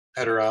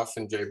Peteraf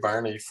and Jay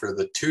Barney for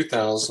the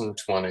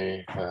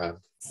 2020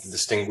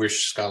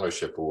 Distinguished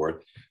Scholarship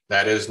Award.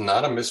 That is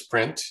not a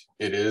misprint.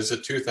 It is a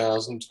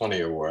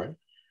 2020 award.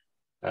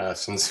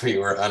 Since we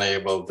were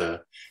unable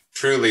to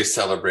truly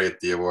celebrate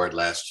the award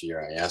last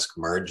year, I asked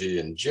Margie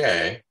and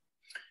Jay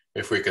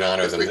if we could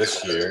honor them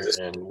this year,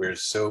 and we're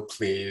so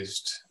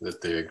pleased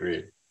that they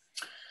agreed.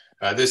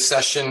 This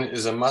session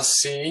is a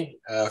must-see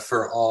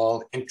for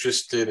all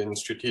interested in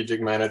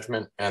strategic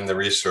management and the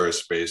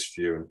resource-based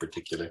view in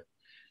particular.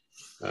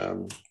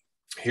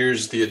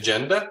 Here's the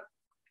agenda.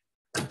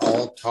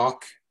 I'll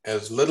talk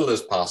as little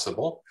as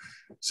possible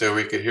so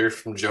we could hear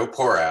from Joe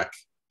Porak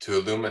to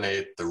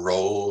illuminate the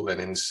role and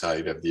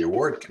insight of the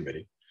award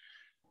committee.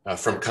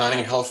 From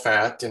Connie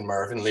Helfat and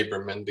Marvin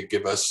Lieberman to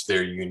give us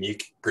their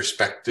unique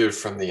perspective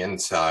from the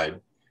inside.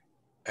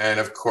 And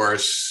of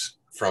course,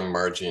 from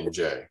Margie and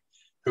Jay,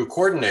 who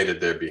coordinated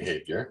their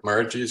behavior.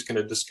 Margie is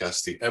going to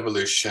discuss the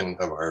evolution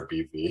of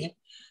RBV,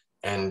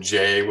 and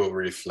Jay will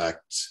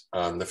reflect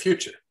on the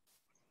future.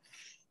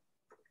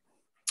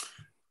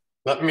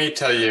 Let me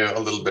tell you a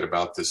little bit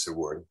about this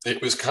award.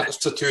 It was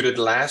constituted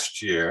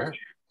last year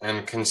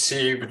and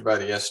conceived by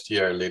the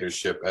STR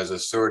leadership as a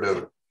sort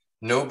of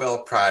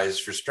Nobel Prize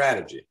for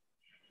strategy.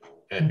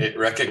 It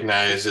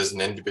recognizes an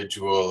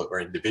individual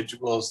or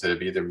individuals that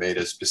have either made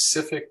a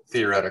specific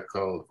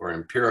theoretical or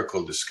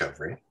empirical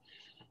discovery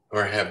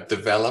or have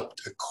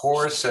developed a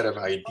core set of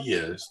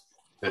ideas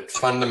that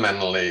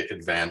fundamentally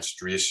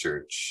advanced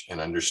research and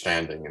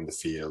understanding in the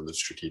field of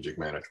strategic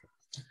management.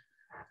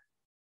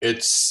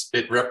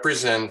 It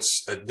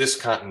represents a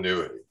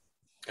discontinuity,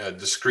 a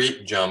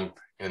discrete jump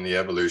in the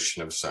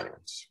evolution of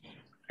science.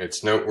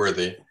 It's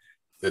noteworthy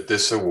that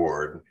this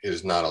award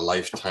is not a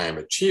lifetime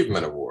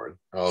achievement award,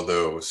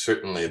 although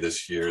certainly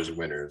this year's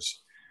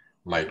winners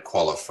might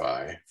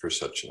qualify for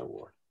such an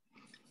award.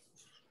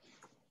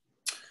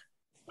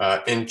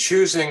 In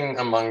choosing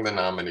among the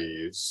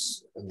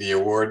nominees, the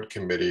award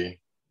committee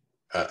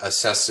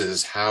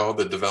assesses how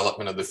the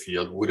development of the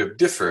field would have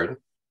differed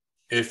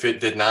if it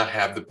did not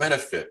have the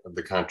benefit of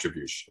the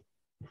contribution.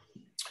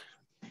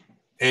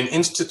 In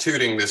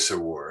instituting this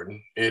award,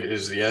 it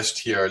is the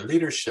STR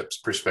leadership's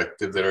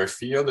perspective that our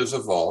field has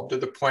evolved to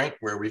the point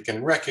where we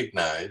can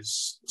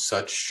recognize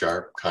such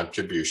sharp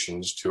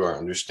contributions to our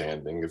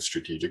understanding of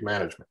strategic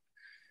management.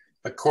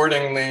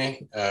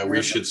 Accordingly,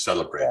 we should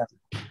celebrate.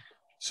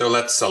 So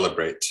let's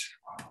celebrate.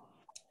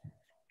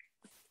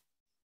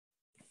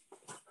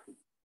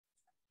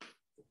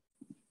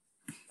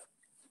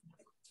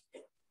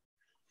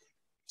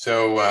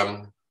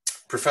 So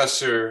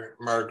Professor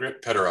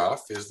Margaret Peteraf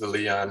is the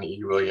Leon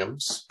E.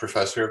 Williams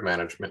Professor of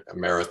Management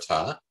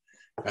Emerita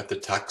at the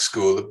Tuck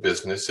School of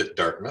Business at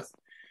Dartmouth.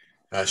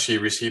 She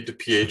received a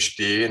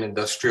PhD in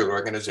industrial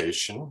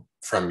organization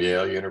from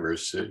Yale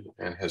University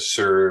and has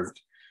served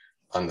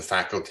on the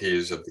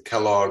faculties of the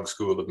Kellogg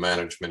School of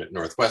Management at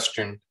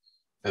Northwestern,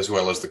 as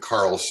well as the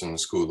Carlson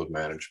School of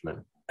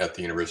Management at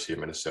the University of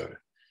Minnesota.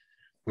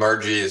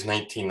 Margie's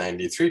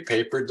 1993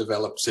 paper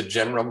develops a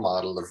general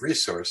model of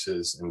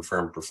resources and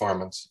firm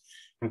performance.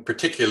 In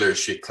particular,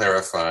 she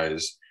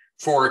clarifies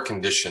 4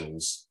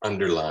 conditions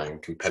underlying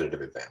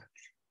competitive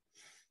advantage.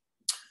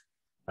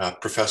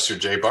 Professor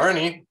Jay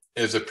Barney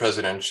is a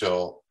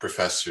presidential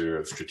professor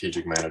of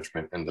strategic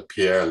management and the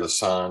Pierre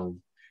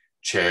Lassonde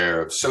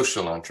Chair of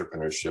Social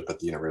Entrepreneurship at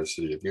the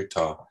University of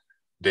Utah,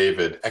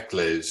 David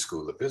Eckles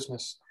School of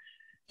Business.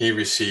 He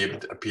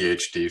received a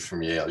PhD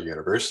from Yale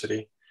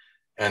University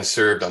and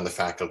served on the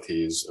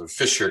faculties of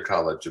Fisher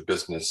College of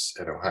Business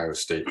at Ohio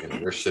State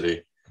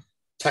University,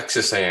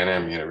 Texas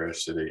A&M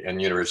University, and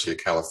University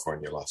of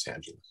California, Los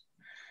Angeles.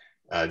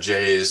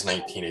 Jay's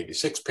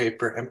 1986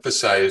 paper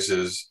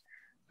emphasizes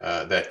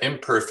that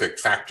imperfect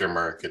factor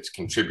markets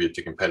contribute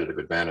to competitive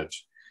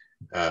advantage.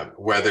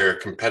 Whether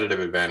competitive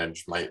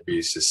advantage might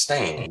be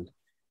sustained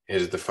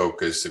is the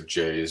focus of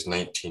Jay's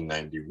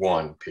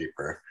 1991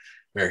 paper,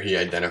 where he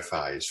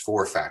identifies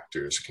 4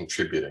 factors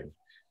contributing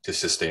to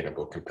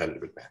sustainable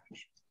competitive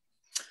advantage.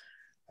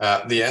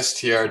 The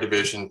STR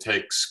division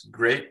takes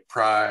great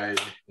pride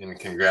in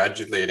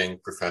congratulating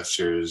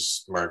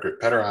Professors Margaret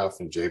Peteraf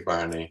and Jay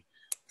Barney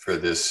for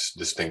this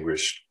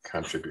distinguished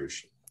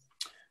contribution.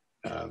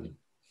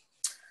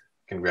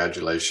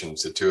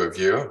 Congratulations, the 2 of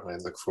you. I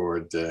look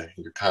forward to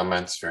your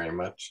comments very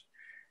much.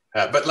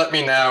 But let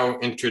me now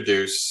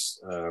introduce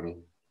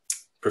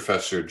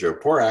Professor Joe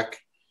Porak,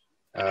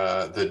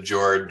 the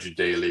George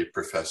Daly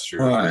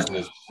Professor of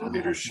Business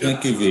Leadership. Tem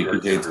que ver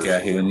que jeito que é a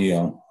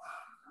reunião.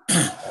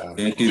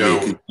 Tem que ver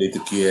que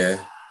jeito que é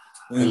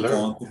o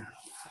encontro.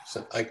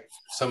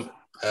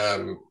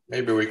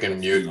 Maybe we can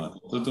mute.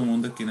 Todo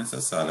mundo aqui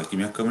nessa sala. Aqui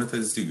minha câmera está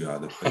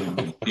desligada.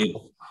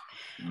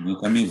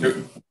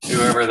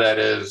 Whoever that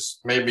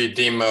is, maybe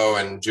Demo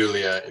and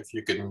Julia, if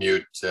you could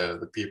mute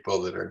the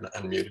people that are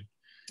unmuted.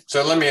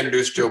 So let me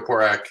introduce Joe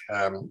Porak.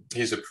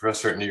 He's a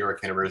professor at New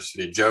York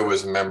University. Joe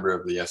was a member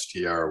of the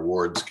STR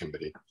Awards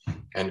Committee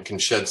and can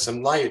shed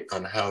some light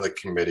on how the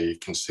committee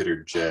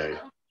considered Jay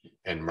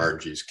and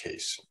Margie's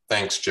case.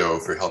 Thanks, Joe,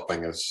 for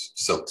helping us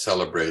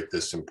celebrate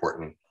this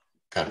important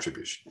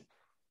contribution.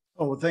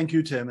 Oh, well, thank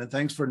you, Tim, and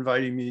thanks for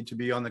inviting me to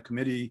be on the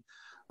committee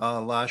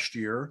last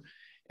year.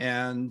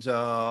 And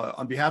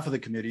on behalf of the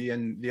committee,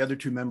 and the other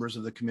two members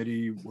of the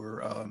committee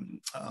were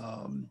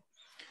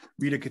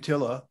Rita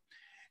Katila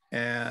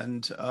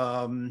and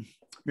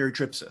Mary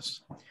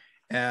Tripsis.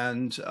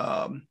 And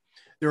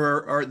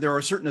there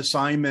are certain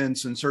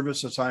assignments and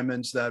service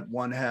assignments that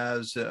one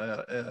has,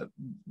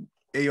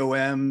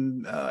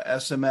 AOM,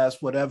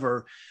 SMS,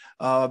 whatever.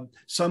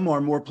 Some are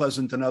more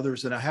pleasant than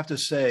others. And I have to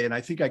say, and I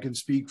think I can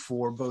speak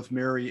for both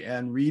Mary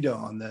and Rita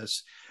on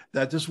this,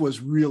 that this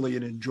was really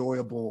an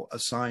enjoyable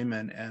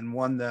assignment, and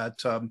one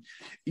that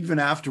even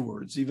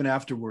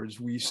afterwards,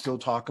 we still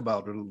talk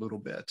about it a little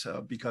bit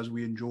because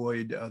we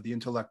enjoyed the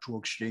intellectual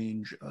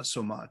exchange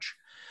so much.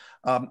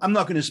 I'm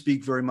not going to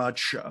speak very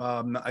much.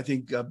 I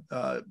think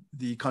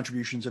the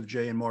contributions of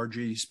Jay and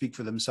Margie speak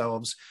for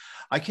themselves.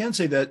 I can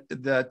say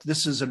that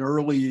this is an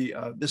early,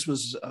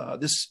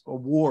 this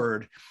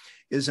award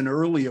is an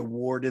early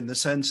award in the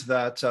sense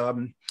that,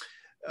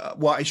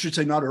 well, I should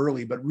say not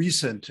early, but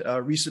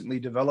recently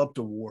developed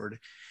award.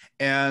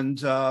 And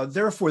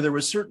therefore, there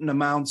was certain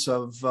amounts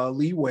of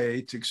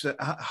leeway to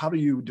how do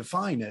you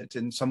define it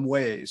in some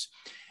ways.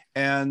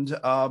 And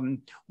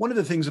one of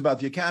the things about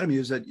the Academy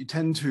is that you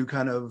tend to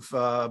kind of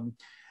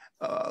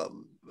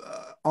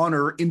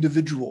honor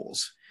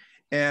individuals.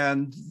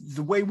 And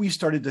the way we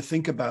started to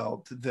think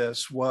about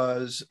this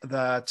was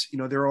that, you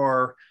know, there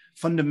are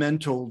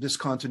fundamental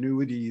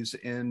discontinuities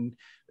in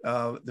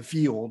the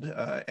field,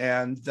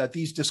 and that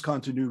these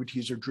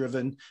discontinuities are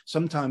driven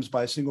sometimes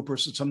by a single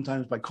person,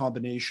 sometimes by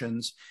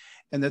combinations,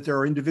 and that there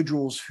are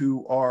individuals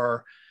who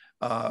are,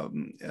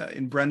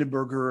 in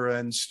Brandenburger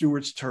and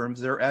Stewart's terms,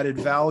 their added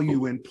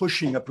value in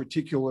pushing a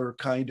particular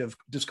kind of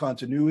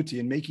discontinuity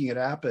and making it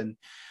happen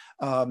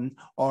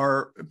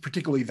are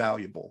particularly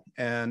valuable,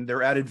 and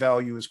their added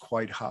value is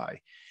quite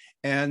high.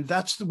 And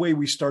that's the way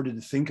we started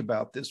to think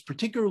about this,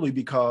 particularly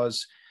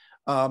because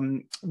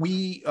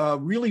we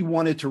really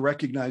wanted to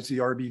recognize the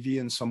RBV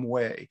in some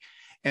way.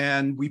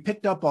 And we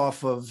picked up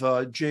off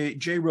of,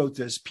 Jay wrote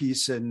this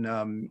piece in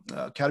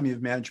Academy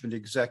of Management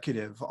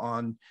Executive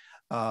on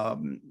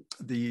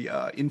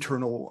the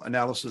internal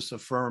analysis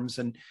of firms.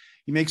 And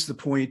he makes the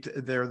point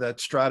there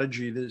that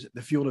strategy,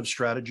 the field of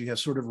strategy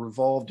has sort of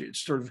revolved. It's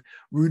sort of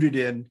rooted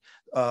in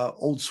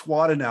old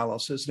SWOT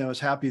analysis. And I was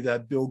happy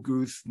that Bill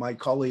Guth, my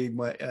colleague,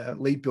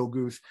 late Bill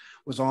Guth,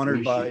 was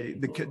honored by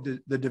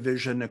the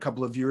division a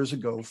couple of years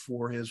ago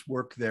for his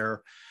work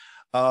there.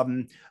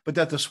 But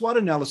that the SWOT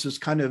analysis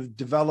kind of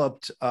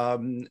developed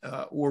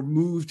or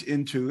moved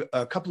into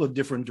a couple of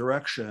different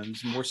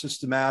directions, more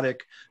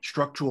systematic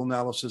structural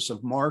analysis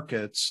of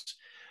markets.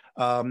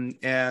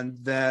 And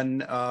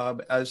then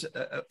as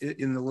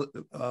in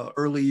the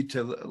early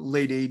to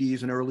late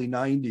 80s and early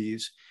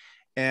 90s,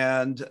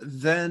 and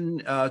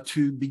then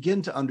to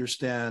begin to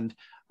understand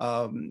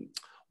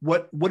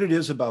what it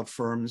is about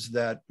firms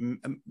that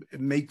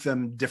make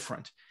them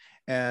different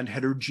and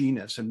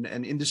heterogeneous and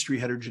industry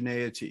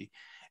heterogeneity.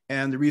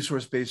 And the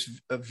resource-based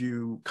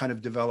view kind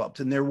of developed.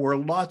 And there were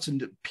lots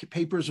of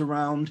papers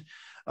around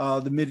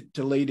the mid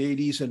to late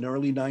 80s and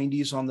early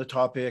 90s on the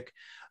topic.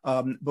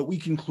 But we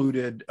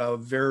concluded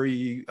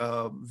very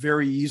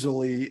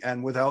easily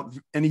and without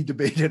any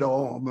debate at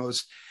all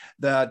almost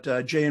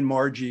that Jay and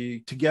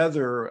Margie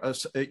together,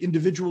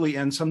 individually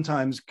and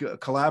sometimes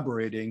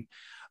collaborating,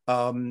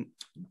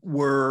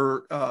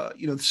 were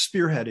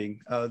spearheading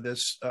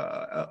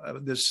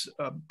this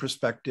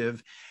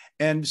perspective,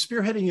 and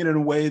spearheading it in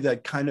a way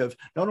that kind of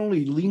not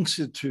only links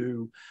it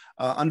to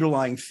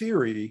underlying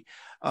theory,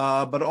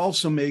 but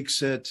also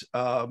makes it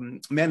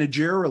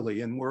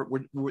managerially, and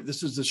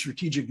this is the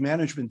strategic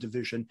management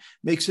division,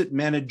 makes it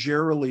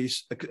managerially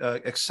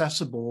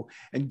accessible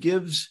and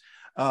gives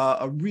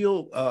a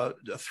real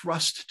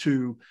thrust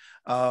to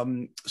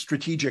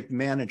strategic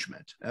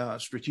management,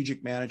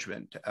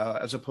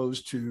 as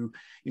opposed to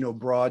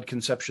broad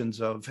conceptions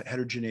of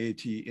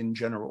heterogeneity in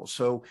general.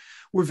 So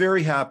we're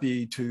very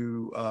happy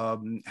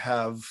to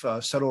have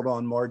settled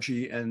on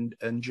Margie and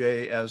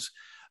Jay as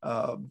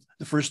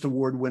the first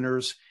award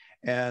winners,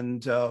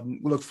 and we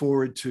look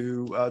forward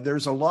to,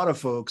 there's a lot of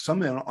folks,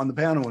 some on the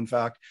panel, in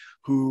fact,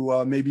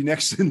 who may be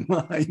next in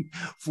line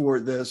for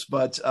this,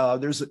 but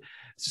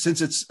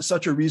since it's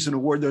such a recent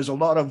award, there's a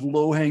lot of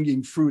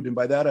low-hanging fruit, and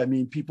by that I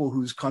mean people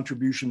whose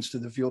contributions to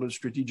the field of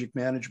strategic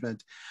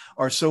management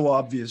are so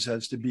obvious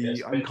as to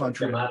be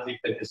uncontroversial,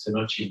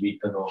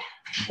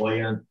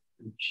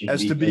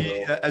 as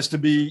to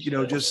be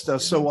just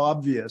so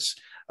obvious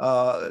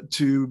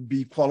to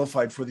be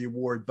qualified for the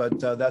award, but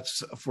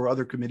that's for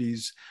other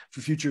committees,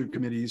 for future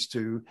committees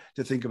to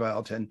think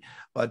about.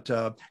 But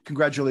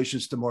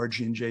congratulations to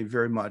Margie and Jay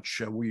very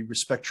much. We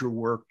respect your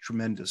work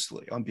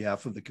tremendously on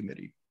behalf of the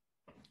committee.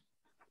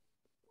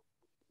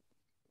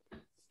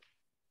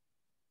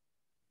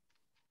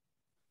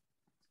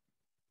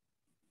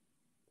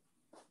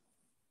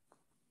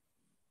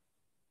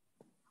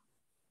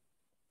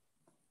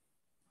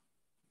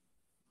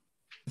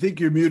 I think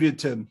you're muted,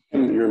 Tim.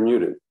 You're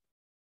muted.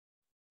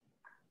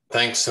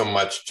 Thanks so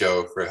much,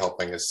 Joe, for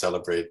helping us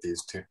celebrate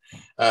these two.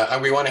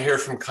 And we want to hear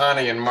from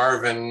Connie and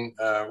Marvin.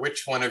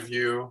 Which one of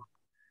you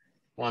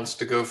wants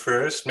to go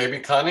first? Maybe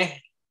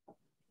Connie?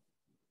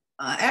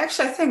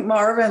 Actually, I think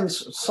Marvin's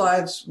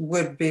slides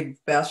would be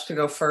best to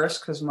go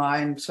first because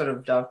mine sort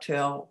of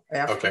dovetail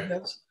after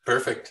his.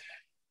 Perfect.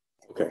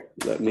 Okay,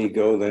 let me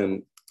go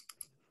then.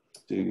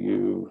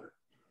 Can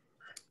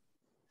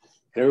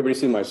everybody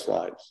see my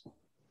slides?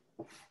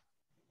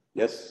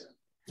 Yes?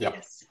 Yep.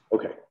 Yes.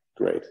 Okay,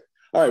 great.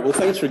 All right, well,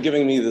 thanks for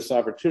giving me this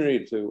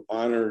opportunity to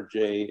honor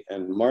Jay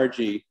and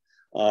Margie.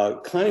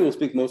 Connie will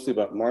speak mostly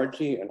about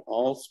Margie, and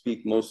I'll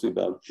speak mostly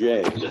about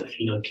Jay.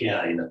 Fino a che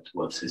hai la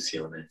tua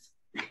sessione?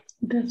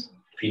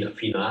 Fino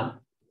a?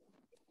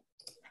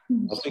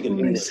 I'll speak in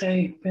English.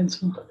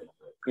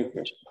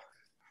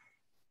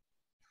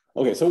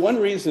 Okay, so one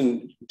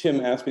reason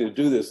Tim asked me to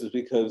do this is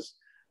because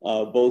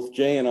both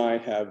Jay and I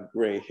have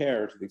gray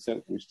hair, to the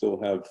extent we still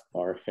have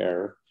our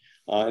hair.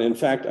 And in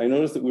fact, I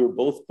noticed that we were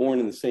both born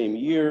in the same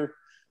year.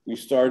 We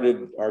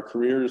started our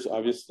careers,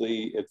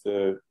 obviously, at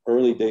the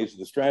early days of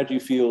the strategy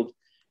field.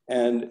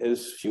 And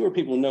as fewer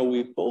people know,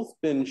 we've both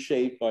been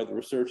shaped by the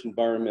research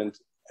environment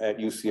at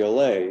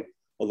UCLA,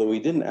 although we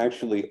didn't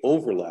actually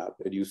overlap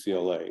at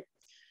UCLA.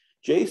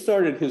 Jay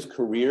started his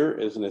career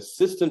as an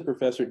assistant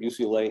professor at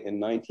UCLA in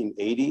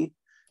 1980,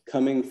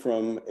 coming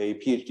from a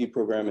PhD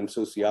program in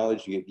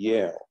sociology at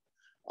Yale.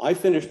 I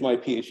finished my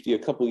PhD a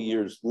couple of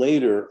years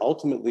later,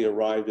 ultimately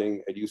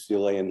arriving at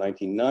UCLA in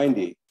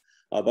 1990.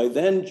 By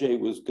then, Jay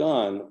was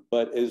gone,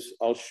 but as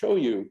I'll show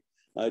you,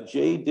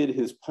 Jay did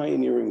his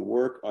pioneering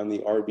work on the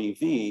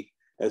RBV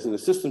as an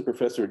assistant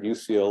professor at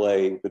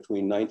UCLA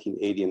between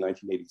 1980 and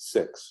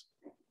 1986.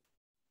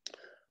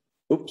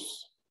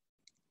 Oops.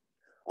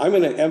 I'm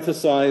going to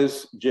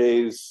emphasize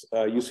Jay's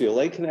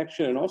UCLA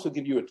connection and also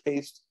give you a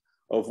taste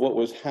of what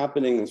was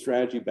happening in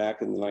strategy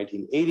back in the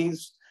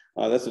 1980s.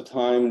 That's a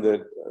time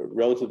that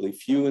relatively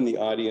few in the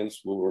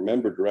audience will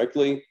remember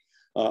directly.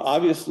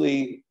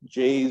 Obviously,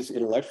 Jay's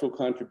intellectual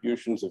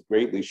contributions have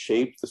greatly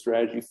shaped the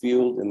strategy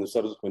field in the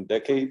subsequent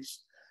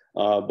decades.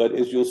 But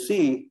as you'll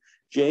see,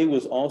 Jay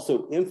was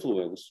also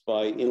influenced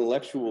by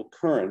intellectual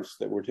currents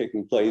that were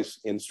taking place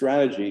in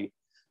strategy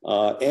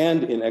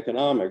and in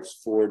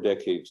economics 4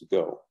 decades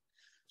ago.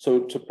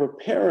 So to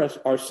prepare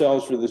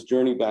ourselves for this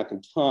journey back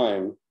in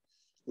time,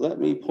 let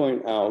me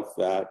point out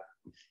that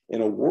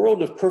in a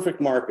world of perfect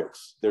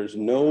markets, there's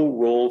no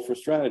role for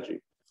strategy.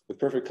 With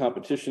perfect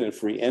competition and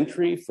free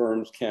entry,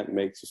 firms can't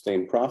make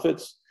sustained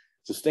profits.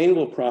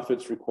 Sustainable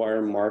profits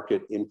require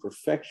market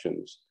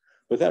imperfections.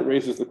 But that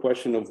raises the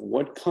question of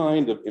what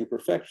kind of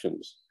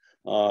imperfections,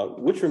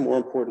 which are more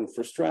important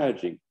for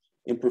strategy?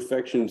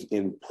 Imperfections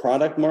in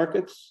product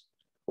markets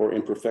or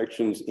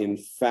imperfections in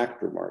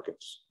factor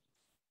markets?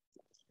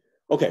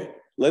 Okay,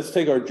 let's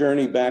take our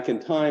journey back in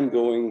time,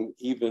 going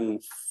even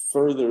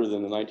further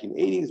than the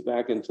 1980s,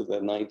 back into the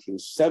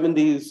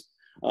 1970s.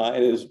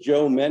 And as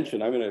Joe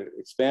mentioned, I'm going to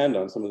expand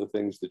on some of the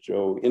things that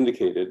Joe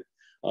indicated.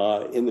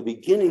 In the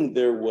beginning,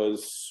 there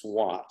was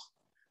SWOT.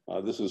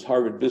 This was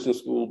Harvard Business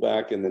School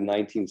back in the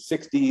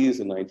 1960s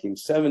and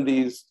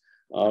 1970s,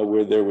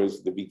 where there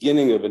was the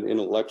beginning of an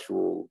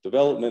intellectual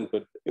development,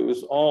 but it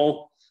was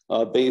all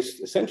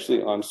based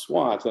essentially on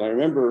SWOT. And I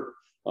remember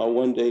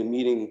one day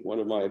meeting one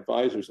of my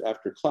advisors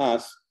after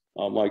class,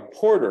 Mike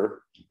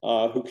Porter,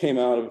 who came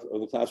out of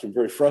the classroom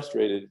very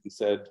frustrated and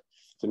said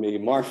to me,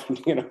 Marvin,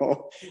 you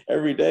know,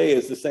 every day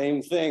is the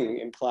same thing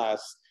in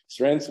class.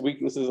 Strengths,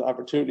 weaknesses,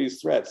 opportunities,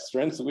 threats.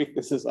 Strengths,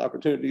 weaknesses,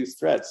 opportunities,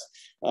 threats.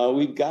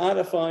 We've got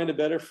to find a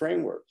better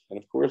framework. And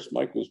of course,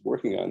 Mike was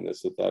working on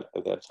this at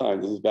that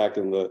time. This is back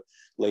in the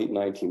late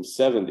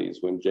 1970s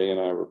when Jay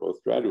and I were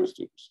both graduate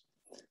students.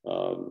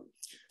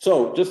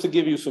 So just to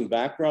give you some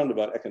background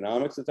about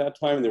economics at that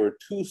time, there were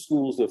 2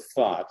 schools of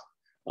thought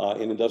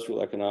in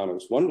industrial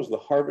economics. One was the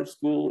Harvard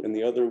School and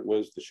the other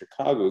was the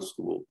Chicago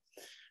School.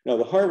 Now,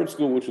 the Harvard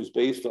School, which was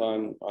based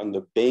on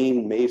the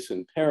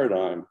Bain-Mason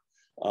paradigm,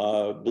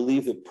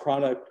 believed that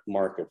product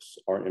markets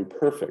are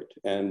imperfect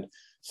and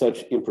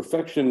such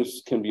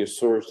imperfections can be a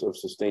source of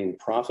sustained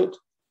profit.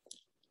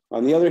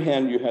 On the other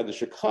hand, you had the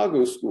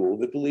Chicago School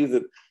that believed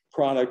that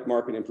product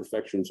market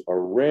imperfections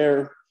are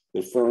rare,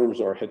 that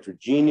firms are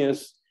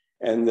heterogeneous,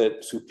 and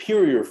that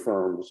superior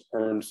firms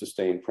earn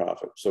sustained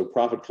profit. So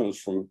profit comes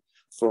from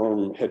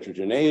firm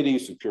heterogeneity,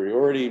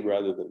 superiority,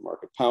 rather than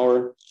market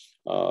power.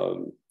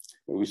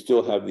 We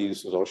still have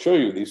these, as I'll show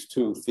you, these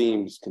 2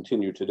 themes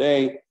continue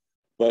today.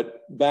 But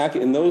back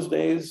in those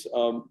days,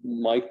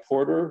 Mike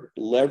Porter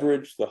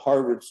leveraged the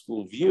Harvard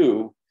School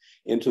view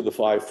into the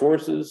 5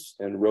 forces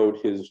and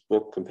wrote his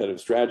book, Competitive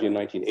Strategy, in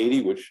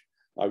 1980, which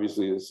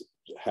obviously has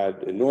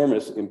had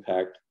enormous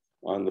impact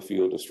on the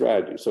field of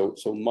strategy. So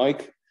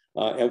Mike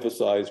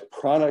emphasized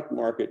product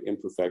market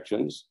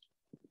imperfections.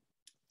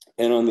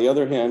 And on the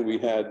other hand, we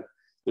had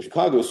the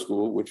Chicago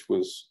School, which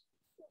was,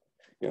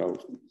 you know,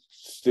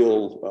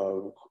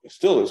 still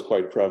is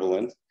quite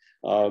prevalent,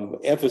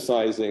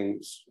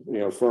 emphasizing, you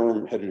know,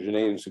 firm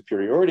heterogeneity and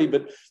superiority.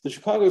 But the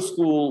Chicago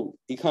School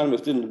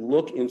economists didn't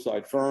look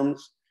inside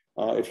firms.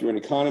 If you're an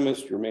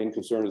economist, your main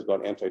concern is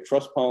about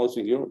antitrust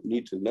policy. You don't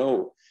need to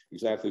know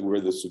exactly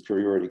where the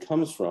superiority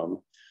comes from.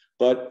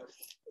 But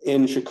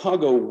in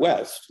Chicago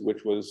West,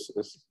 which was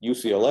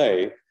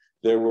UCLA,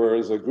 there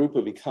was a group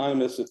of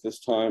economists at this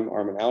time,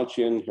 Armin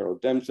Alchian,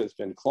 Harold Demsetz,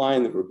 Ben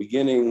Klein, that were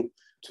beginning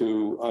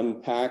to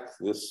unpack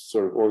this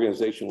sort of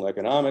organizational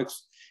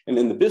economics. And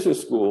in the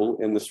business school,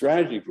 in the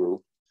strategy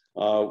group,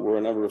 were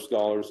a number of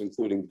scholars,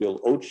 including Bill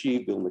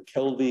Ochi, Bill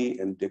McKelvey,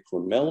 and Dick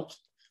Vermelt,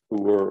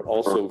 who were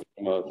also,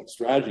 from a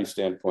strategy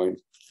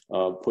standpoint,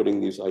 putting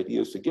these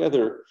ideas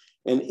together.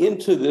 And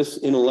into this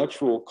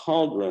intellectual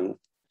cauldron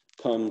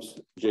comes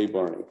Jay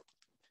Barney.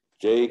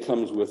 Jay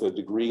comes with a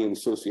degree in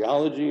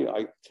sociology.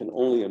 I can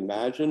only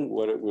imagine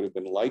what it would have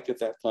been like at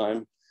that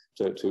time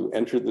to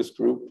enter this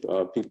group.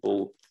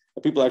 People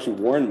actually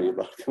warned me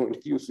about going to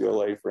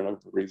UCLA for a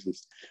number of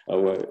reasons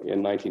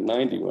in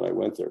 1990 when I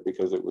went there,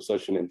 because it was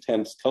such an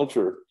intense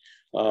culture.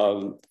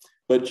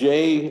 But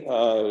Jay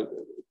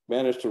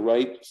managed to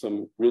write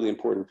some really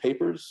important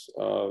papers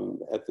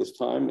at this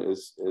time,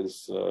 as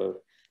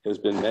has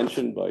been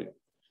mentioned by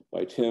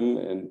Tim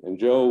and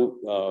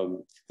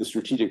Joe. The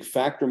Strategic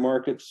Factor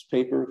Markets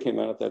paper came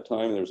out at that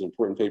time. There was an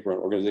important paper on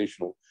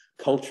organizational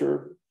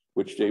culture,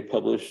 which Jay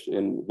published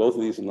in both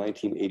of these in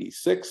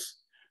 1986.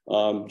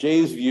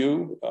 Jay's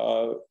view,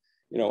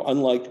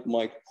 unlike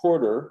Mike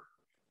Porter,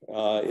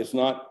 it's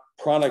not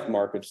product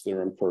markets that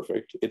are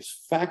imperfect,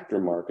 it's factor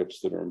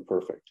markets that are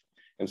imperfect.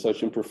 And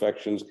such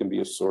imperfections can be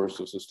a source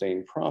of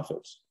sustained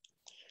profits.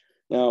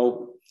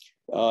 Now,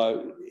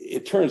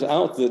 it turns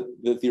out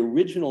that the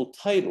original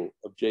title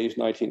of Jay's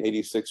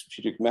 1986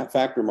 Strategic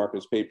Factor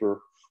Markets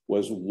paper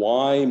was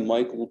Why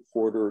Michael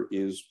Porter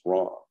is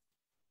Wrong.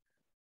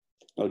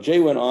 Now, Jay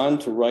went on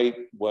to write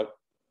what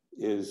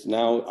is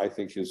now, I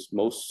think, his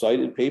most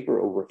cited paper,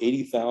 over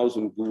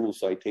 80,000 Google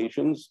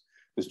citations,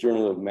 this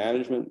Journal of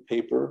Management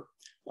paper,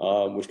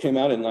 which came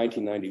out in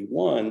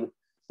 1991,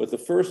 but the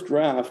first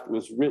draft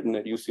was written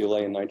at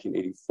UCLA in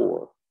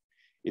 1984.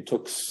 It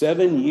took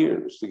 7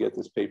 years to get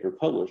this paper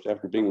published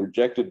after being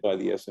rejected by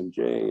the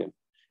SMJ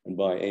and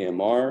by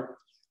AMR.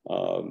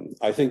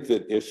 I think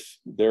that if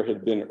there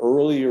had been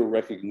earlier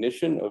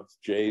recognition of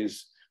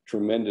Jay's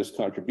tremendous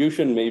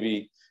contribution,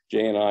 maybe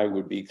Jay and I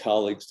would be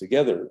colleagues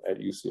together at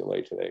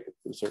UCLA today.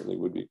 It certainly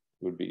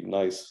would be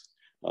nice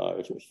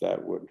if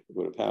that would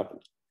have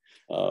happened.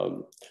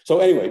 So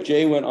anyway,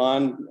 Jay went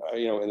on,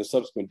 in the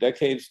subsequent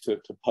decades to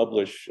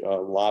publish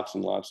lots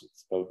and lots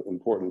of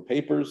important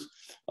papers.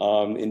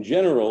 In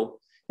general,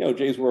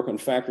 Jay's work on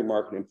factor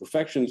market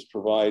imperfections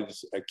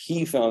provides a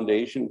key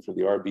foundation for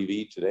the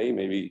RBV today,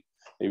 maybe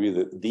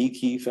the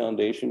key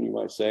foundation, you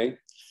might say.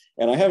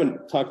 And I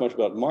haven't talked much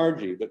about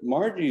Margie, but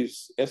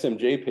Margie's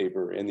SMJ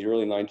paper in the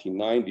early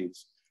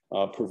 1990s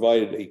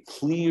provided a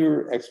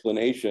clear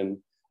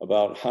explanation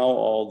about how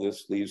all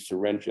this leads to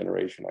rent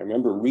generation. I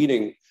remember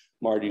reading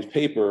Margie's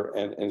paper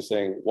and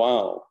saying,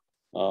 wow,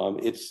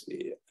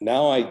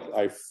 now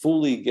I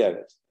fully get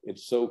it.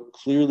 It's so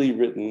clearly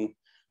written,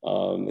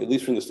 at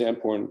least from the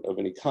standpoint of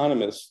an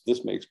economist,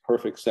 this makes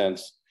perfect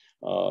sense.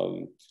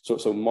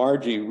 So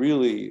Margie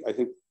really, I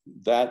think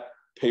that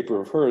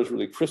paper of hers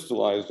really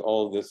crystallized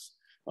all of this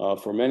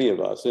for many of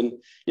us. And,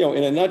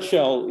 in a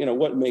nutshell,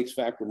 what makes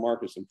factor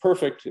markets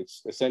imperfect?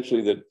 It's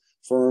essentially that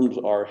firms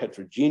are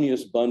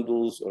heterogeneous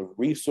bundles of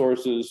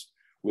resources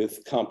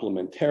with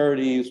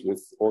complementarities,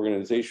 with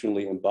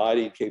organizationally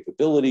embodied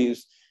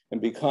capabilities.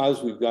 And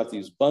because we've got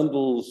these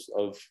bundles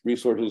of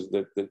resources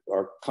that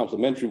are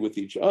complementary with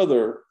each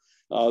other,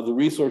 the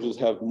resources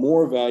have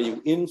more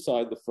value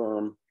inside the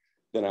firm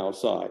than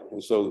outside.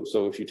 And so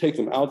if you take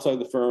them outside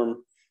the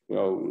firm,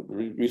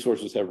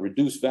 resources have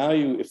reduced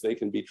value if they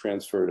can be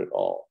transferred at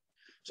all.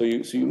 So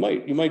you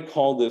might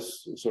call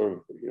this sort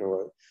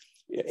of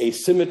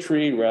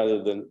asymmetry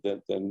rather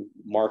than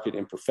market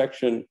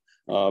imperfection.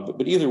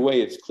 But either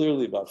way, it's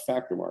clearly about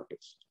factor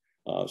markets.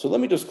 So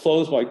let me just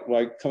close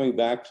by coming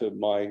back to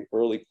my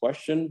early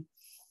question.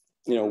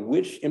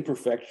 Which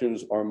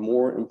imperfections are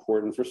more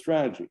important for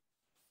strategy?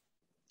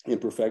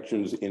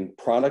 Imperfections in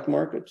product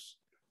markets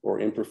or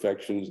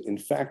imperfections in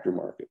factor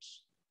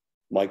markets?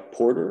 Mike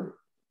Porter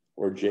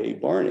or Jay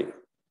Barney,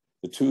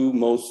 the two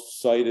most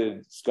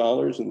cited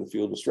scholars in the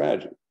field of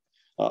strategy?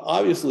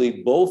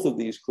 Obviously, both of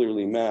these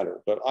clearly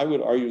matter, but I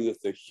would argue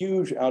that the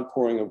huge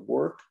outpouring of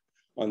work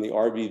on the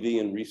RBV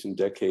in recent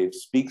decades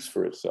speaks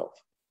for itself.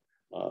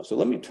 So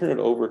let me turn it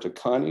over to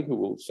Connie, who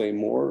will say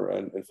more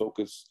and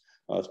focus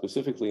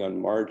specifically on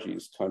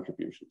Margie's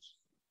contributions.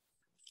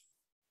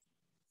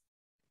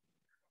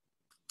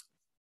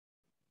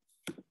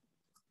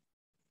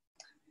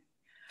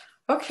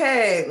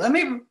 Okay, let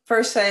me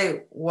first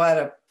say what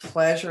a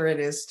pleasure it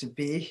is to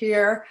be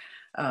here.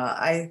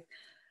 I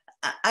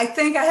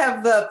think I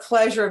have the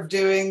pleasure of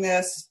doing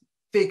this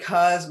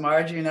because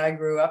Margie and I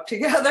grew up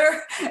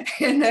together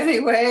in many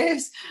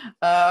ways.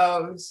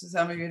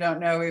 Some of you don't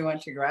know, we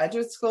went to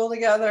graduate school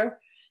together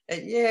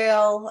at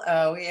Yale.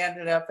 We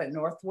ended up at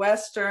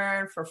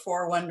Northwestern for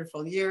 4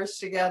 wonderful years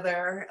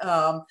together.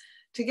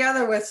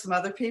 together with some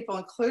other people,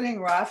 including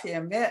Rafi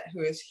Amit,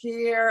 who is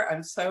here.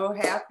 I'm so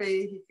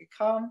happy he could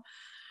come.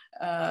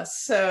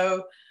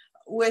 So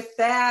with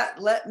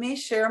that, let me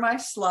share my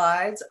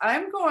slides.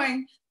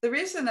 The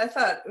reason I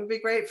thought it would be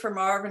great for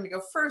Marvin to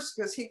go first,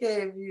 because he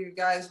gave you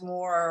guys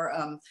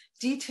more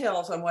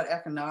details on what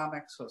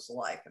economics was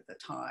like at the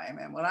time.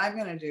 And what I'm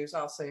going to do is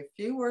I'll say a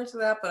few words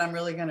of that, but I'm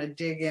really going to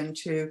dig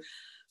into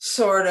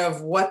sort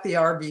of what the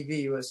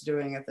RBV was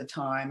doing at the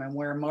time and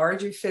where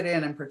Margie fit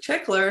in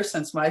particular,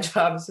 since my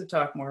job is to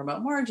talk more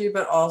about Margie,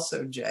 but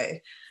also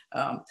Jay.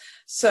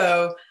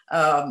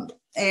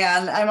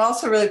 And I'm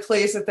also really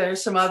pleased that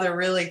there's some other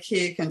really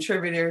key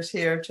contributors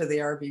here to the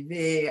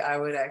RBV. I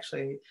would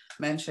actually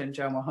mention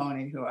Joe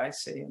Mahoney, who I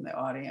see in the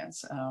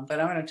audience, but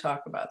I'm going to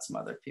talk about some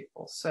other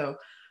people. So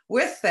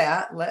with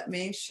that, let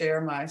me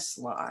share my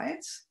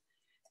slides.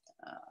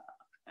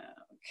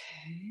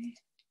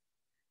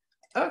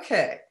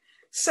 Okay,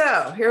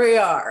 so here we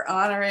are,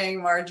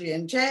 honoring Margie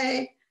and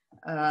Jay.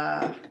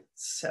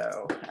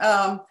 So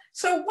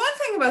one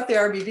thing about the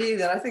RBV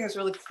that I think is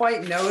really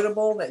quite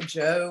notable that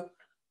Joe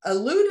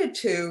alluded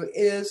to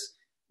is,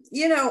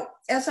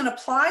 as an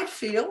applied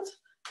field,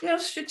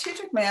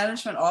 strategic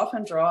management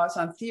often draws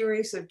on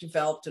theories that have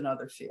developed in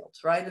other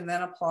fields, right? And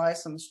then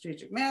applies some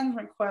strategic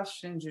management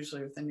questions,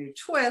 usually with a new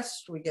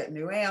twist. We get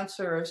new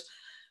answers,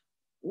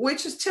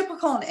 which is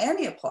typical in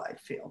any applied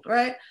field,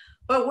 right?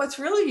 But what's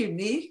really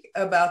unique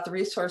about the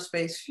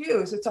resource-based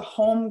view is it's a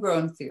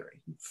homegrown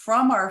theory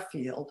from our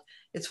field.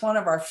 It's one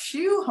of our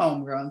few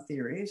homegrown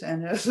theories,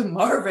 and as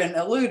Marvin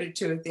alluded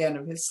to at the end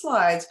of his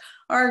slides,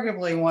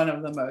 arguably one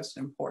of the most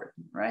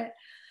important, right?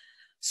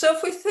 So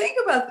if we think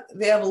about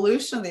the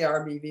evolution of the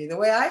RBV, the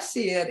way I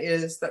see it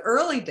is the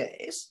early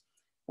days,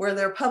 where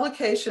there are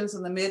publications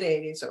in the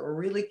mid-'80s that were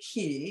really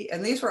key,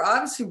 and these were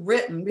obviously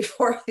written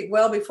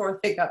well before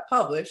they got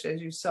published, as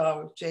you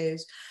saw with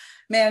Jay's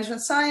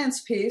management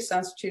science piece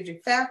on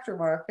strategic factor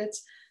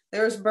markets.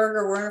 There was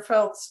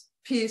Berger-Wernerfeld's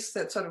piece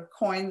that sort of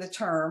coined the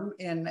term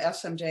in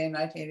SMJ in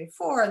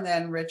 1984, and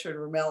then Richard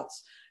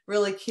Rumelt's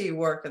really key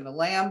work in the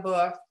Lamb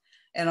book,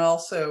 and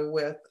also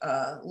with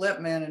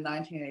Lippmann in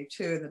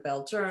 1982 in the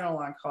Bell Journal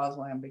on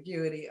causal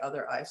ambiguity,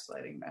 other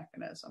isolating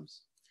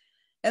mechanisms.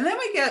 And then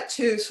we get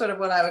to sort of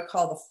what I would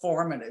call the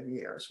formative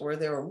years, where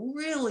there were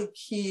really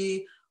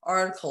key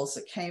articles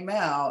that came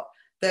out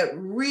that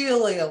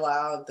really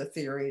allowed the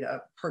theory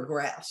to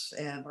progress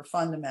and were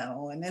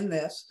fundamental. And in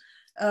this,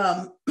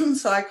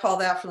 so I call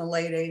that from the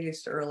late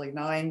 80s to early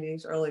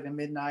 90s, early to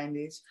mid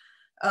 90s.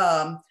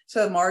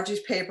 So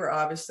Margie's paper,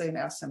 obviously in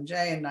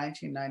SMJ in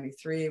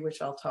 1993,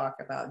 which I'll talk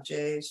about,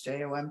 Jay's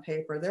JOM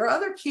paper. There are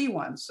other key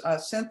ones,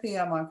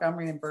 Cynthia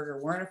Montgomery and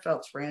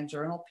Berger-Wernerfeld's Rand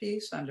Journal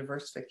piece on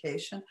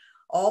diversification,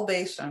 all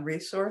based on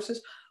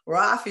resources.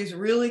 Rafi's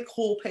really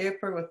cool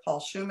paper with Paul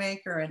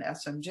Shoemaker and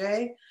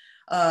SMJ,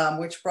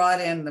 which brought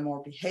in the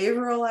more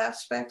behavioral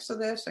aspects of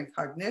this and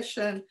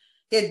cognition.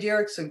 He had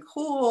Dieriksen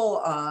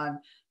Kuhl on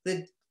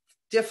the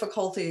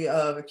difficulty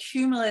of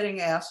accumulating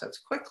assets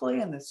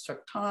quickly, and this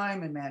took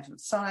time in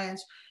management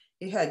science.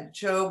 He had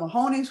Joe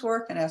Mahoney's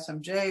work in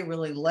SMJ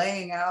really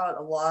laying out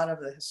a lot of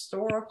the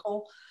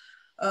historical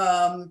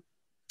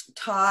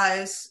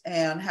ties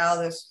and how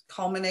this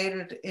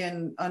culminated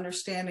in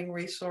understanding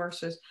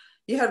resources.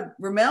 You had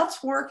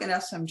Rumelt's work in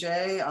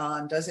SMJ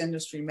on Does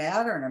Industry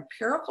Matter, an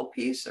empirical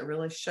piece that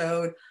really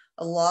showed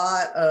a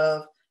lot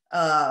of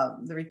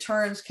the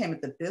returns came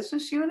at the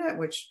business unit,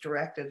 which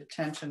directed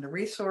attention to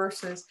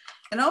resources.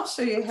 And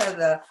also you had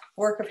the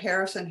work of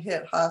Harrison,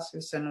 Hitt,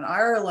 Hoskinson, and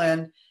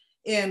Ireland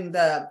in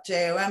the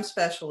JOM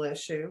special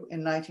issue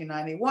in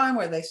 1991,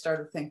 where they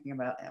started thinking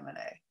about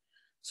M&A.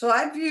 So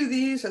I view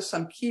these as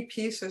some key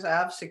pieces.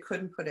 I obviously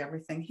couldn't put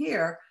everything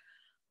here,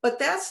 but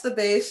that's the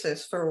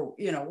basis for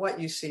what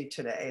you see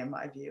today, in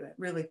my view. It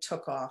really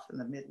took off in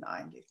the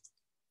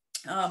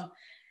mid-90s.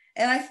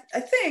 And I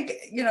think,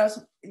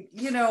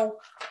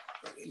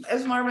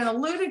 as Marvin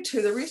alluded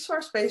to, the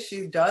resource-based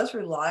view does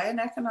rely on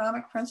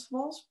economic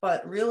principles,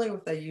 but really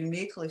with a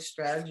uniquely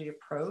strategy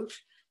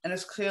approach. And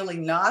it's clearly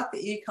not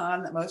the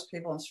econ that most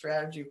people in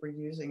strategy were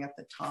using at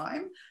the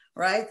time,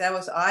 right? That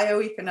was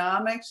IO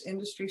economics,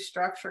 industry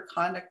structure,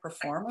 conduct,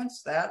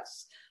 performance.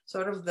 That's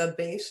sort of the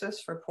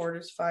basis for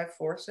Porter's 5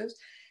 forces.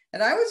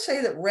 And I would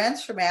say that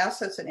rents from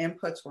assets and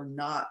inputs were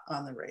not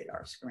on the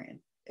radar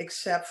screen,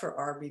 except for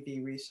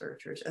RBV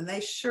researchers. And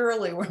they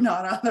surely were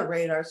not on the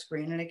radar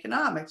screen in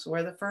economics,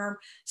 where the firm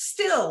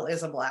still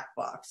is a black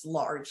box,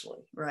 largely,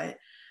 right?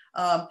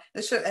 And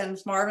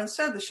as Marvin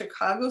said, the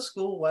Chicago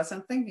school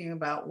wasn't thinking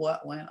about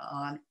what went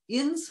on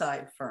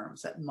inside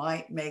firms that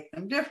might make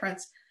them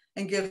different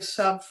and give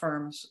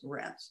sub-firms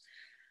rents.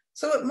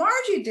 So what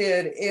Margie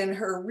did in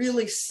her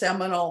really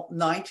seminal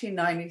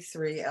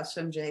 1993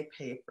 SMJ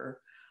paper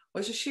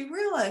was that she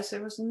realized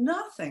there was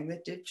nothing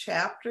that did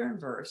chapter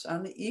and verse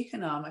on the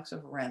economics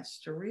of rents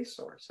to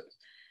resources.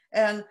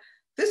 And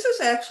this is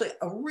actually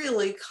a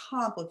really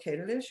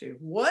complicated issue.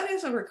 What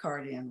is a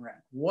Ricardian rent?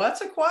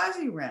 What's a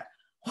quasi-rent?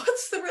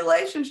 what's the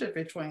relationship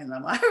between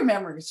them? I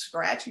remember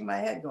scratching my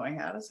head going,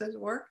 how does this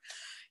work?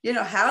 You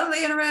know, how do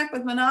they interact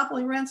with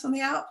monopoly rents in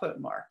the output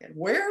market?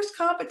 Where's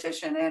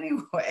competition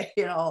anyway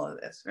in all of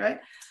this, right?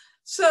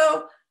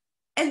 So,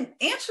 and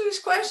answer these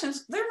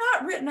questions, they're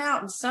not written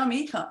out in some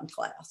econ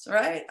class,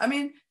 right? I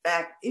mean, in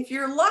fact, if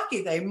you're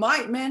lucky, they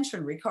might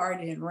mention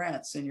Ricardian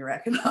rents in your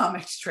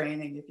economics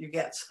training if you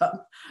get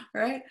some,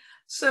 right?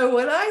 So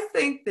what I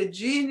think the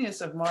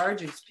genius of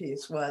Margie's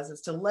piece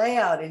is to lay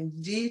out in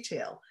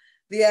detail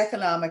the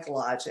economic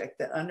logic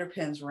that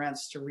underpins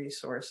rents to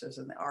resources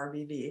in the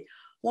RBV,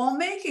 while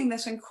making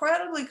this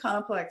incredibly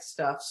complex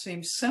stuff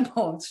seem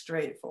simple and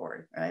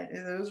straightforward, right?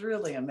 It was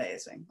really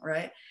amazing,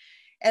 right?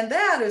 And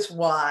that is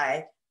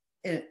why,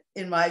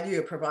 in my view,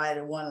 it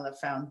provided one of the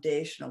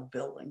foundational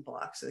building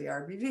blocks of the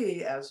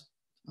RBV, as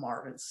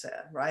Marvin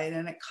said, right?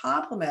 And it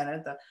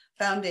complemented the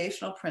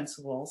foundational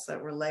principles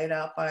that were laid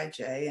out by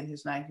Jay in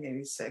his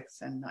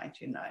 1986 and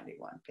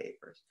 1991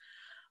 papers.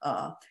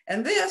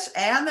 And this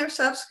and their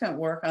subsequent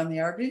work on the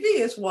RBV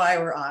is why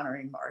we're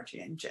honoring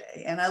Margie and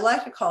Jay. And I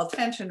like to call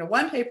attention to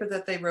one paper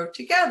that they wrote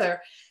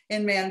together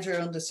in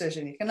Managerial and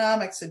Decision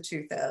Economics in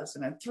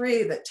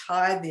 2003 that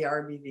tied the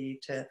RBV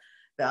to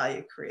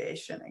value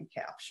creation and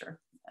capture.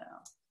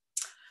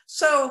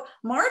 So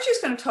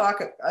Margie's going to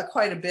talk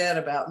quite a bit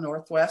about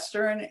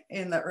Northwestern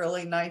in the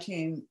early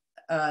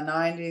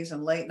 1990s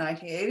and late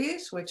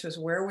 1980s, which is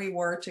where we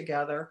were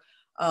together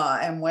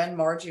and when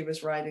Margie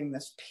was writing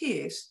this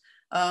piece.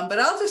 But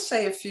I'll just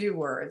say a few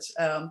words.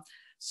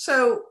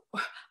 So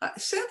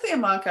Cynthia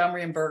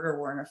Montgomery and Berger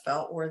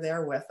Wernerfeld were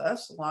there with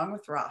us, along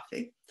with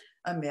Rafi,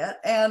 Amit.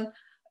 And,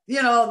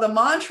 you know, the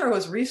mantra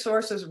was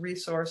resources,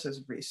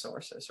 resources,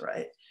 resources,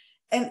 right?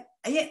 And,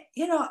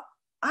 you know,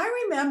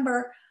 I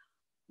remember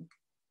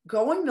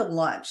going to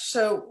lunch.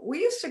 So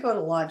we used to go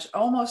to lunch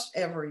almost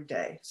every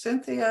day.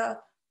 Cynthia,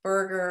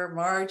 Berger,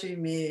 Margie,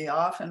 me,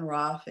 often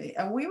Rafi,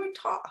 and we would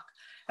talk.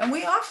 And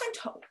we often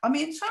talk, I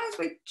mean, sometimes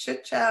we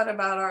chit chat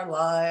about our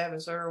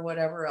lives or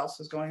whatever else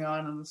is going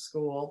on in the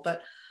school,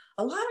 but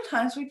a lot of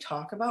times we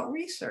talk about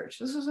research.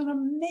 This is an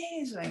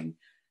amazing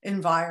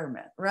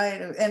environment,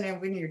 right? And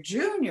when you're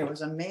junior, it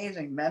was an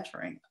amazing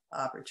mentoring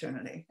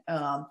opportunity.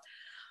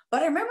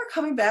 But I remember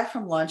coming back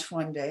from lunch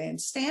one day and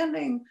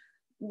standing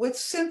with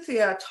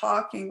Cynthia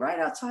talking right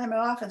outside my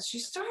office. She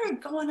started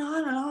going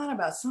on and on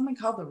about something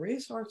called the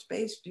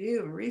resource-based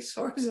view and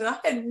resources. I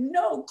had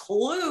no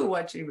clue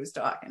what she was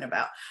talking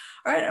about.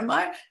 All right, and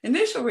my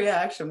initial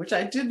reaction, which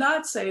I did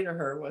not say to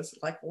her, was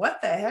like,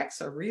 what the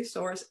heck's a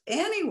resource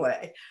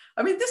anyway?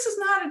 I mean, this is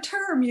not a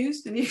term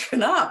used in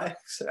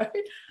economics, right?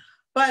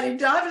 But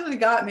it obviously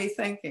got me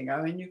thinking.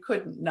 I mean, you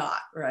couldn't not,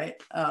 right?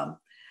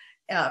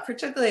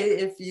 Particularly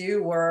if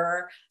you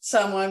were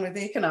someone with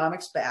an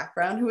economics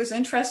background who was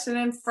interested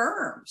in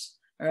firms,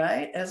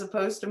 right, as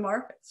opposed to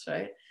markets,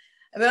 right?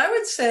 But I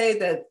would say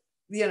that,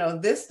 you know,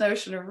 this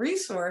notion of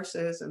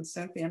resources and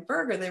Cynthia and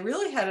Berger, they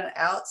really had an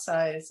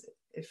outsized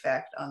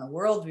effect on the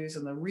worldviews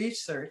and the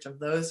research of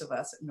those of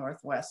us at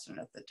Northwestern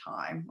at the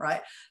time,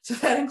 right? So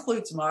that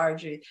includes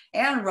Margie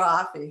and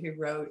Rafi, who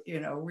wrote, you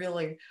know,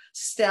 really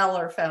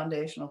stellar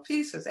foundational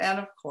pieces, and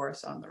of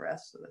course on the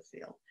rest of the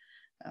field.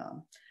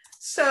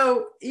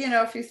 So, you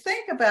know, if you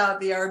think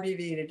about the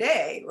RBV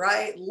today,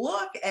 right,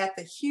 look at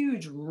the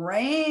huge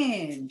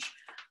range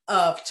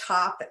of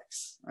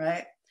topics,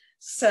 right?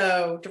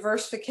 So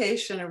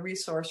diversification and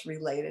resource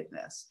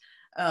relatedness.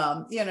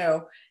 You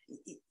know,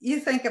 you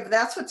think of,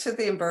 that's what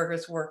Cynthia and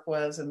Berger's work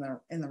was in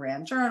the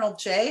RAND Journal.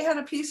 Jay had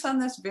a piece on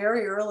this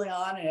very early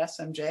on in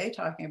SMJ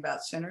talking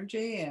about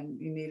synergy, and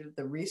you needed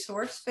the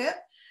resource fit.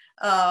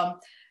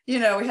 You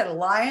know, we had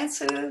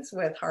alliances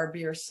with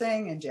Harbir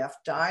Singh and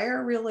Jeff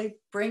Dyer really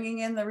bringing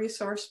in the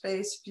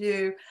resource-based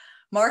view.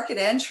 Market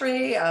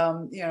entry, you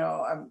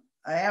know,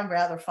 I am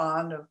rather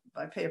fond of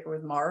my paper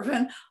with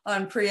Marvin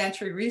on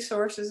pre-entry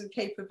resources and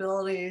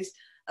capabilities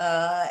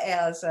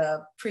as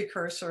a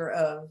precursor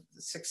of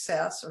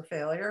success or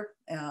failure.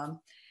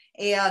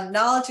 And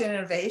knowledge and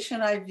innovation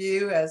I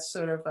view as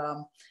sort of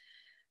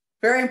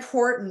very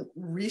important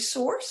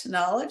resource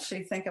knowledge. So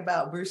you think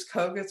about Bruce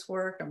Koget's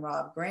work and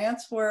Rob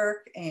Grant's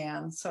work.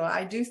 And so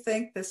I do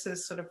think this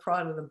is sort of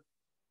part of the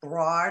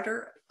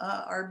broader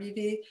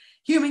RBV.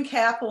 Human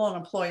capital and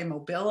employee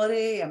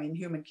mobility. I mean,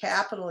 human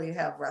capital, you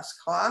have Russ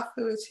Koff,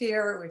 who is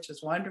here, which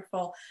is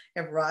wonderful.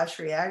 You have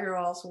Rajshri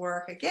Agrawal's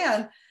work.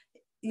 Again,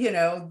 you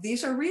know,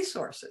 these are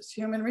resources,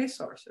 human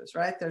resources,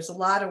 right? There's a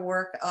lot of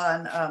work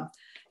on,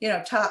 you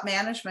know, top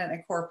management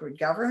and corporate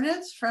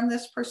governance from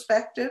this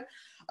perspective.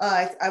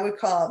 I would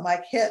call it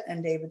Mike Hitt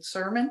and David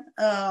Sermon.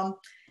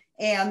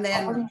 And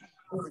then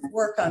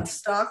work on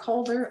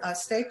stakeholders,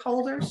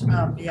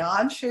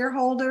 beyond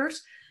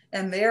shareholders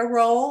and their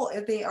role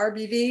at the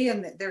RBV.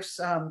 And there's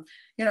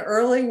you know,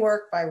 early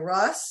work by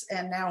Russ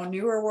and now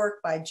newer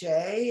work by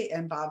Jay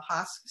and Bob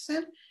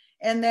Hoskison.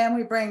 And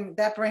then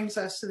that brings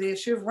us to the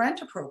issue of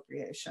rent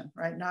appropriation,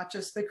 right? Not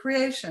just the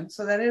creation.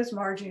 So that is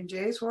Margie and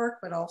Jay's work,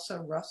 but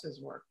also Russ's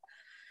work.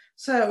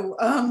 So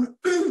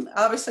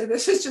obviously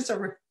this is just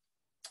a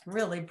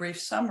really brief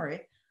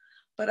summary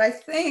But I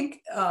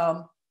think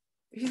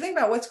if you think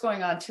about what's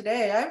going on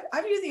today,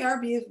 I view the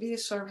RBV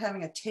as sort of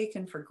having a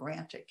taken for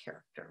granted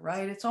character,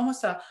 right? It's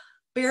almost a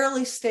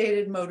barely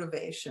stated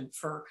motivation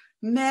for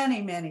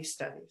many, many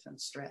studies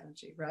and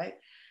strategy, right?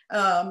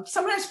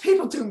 Sometimes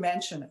people do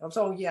mention it.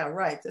 Oh yeah,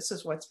 right, this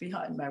is what's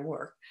behind my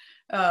work.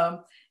 And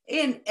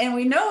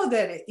we know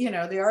that, the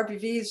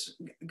RBV's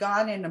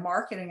gone into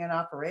marketing and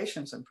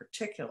operations in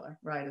particular,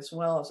 right, as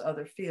well as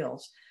other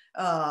fields,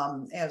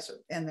 and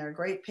there are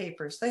great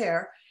papers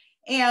there.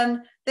 And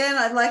then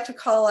I'd like to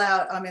call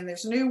out,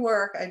 there's new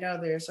work. I know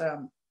there's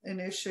an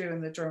issue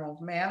in the Journal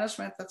of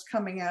Management that's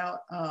coming out.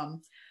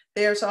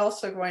 There's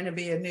also going to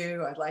be a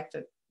new, I'd like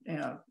to,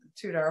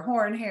 toot our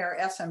horn here,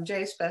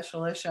 SMJ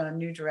special issue on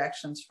new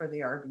directions for the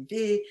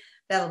RBV.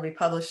 That'll be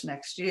published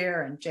next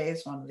year, and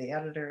Jay's one of the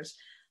editors,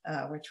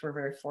 which we're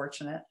very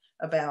fortunate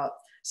about.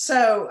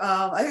 So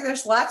I think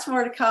there's lots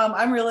more to come.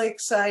 I'm really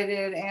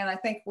excited, and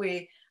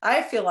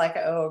I feel like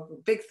I owe a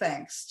big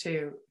thanks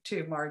to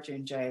Margie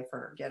and Jay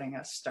for getting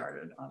us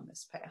started on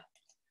this path.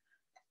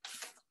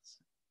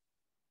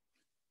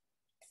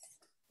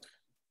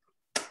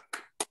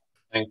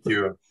 Thank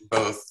you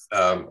both,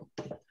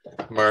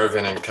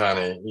 Marvin and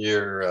Connie.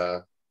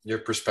 Your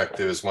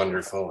perspective is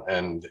wonderful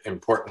and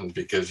important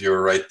because you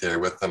were right there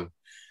with them,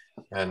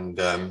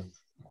 and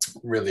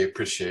really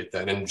appreciate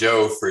that. And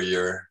Joe, for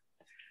your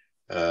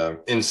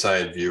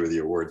inside view of the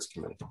awards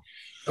committee.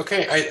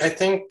 Okay, I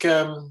think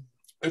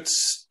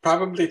it's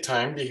probably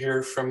time to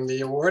hear from the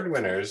award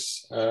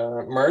winners.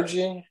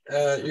 Margie,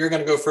 you're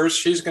going to go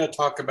first. She's going to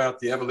talk about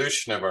the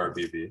evolution of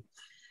RBV.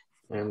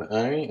 And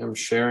I am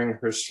sharing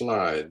her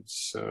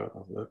slides,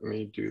 so let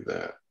me do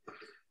that.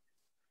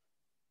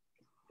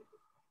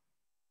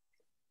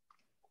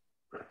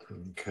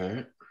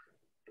 Okay.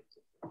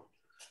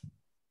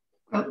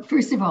 Well,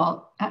 first of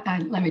all,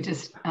 let me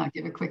just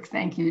give a quick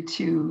thank you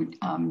to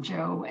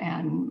Joe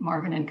and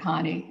Marvin and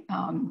Connie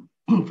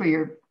for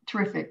your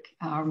terrific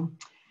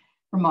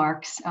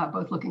remarks,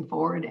 both looking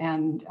forward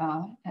and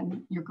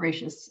your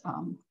gracious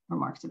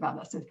remarks about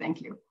us, so thank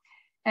you.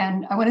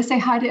 And I want to say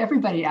hi to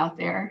everybody out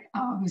there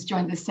who's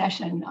joined this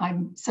session.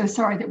 I'm so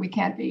sorry that we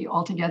can't be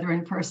all together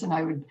in person.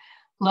 I would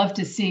love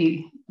to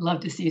see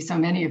so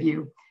many of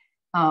you.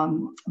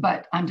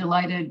 But I'm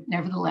delighted,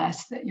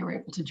 nevertheless, that you're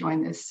able to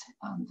join this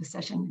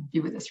session and be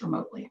with us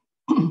remotely.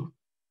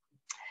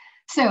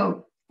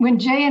 So when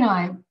Jay and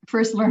I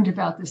first learned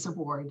about this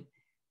award,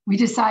 we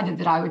decided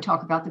that I would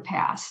talk about the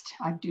past.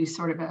 I'd do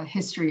sort of a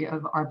history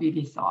of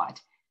RBV thought,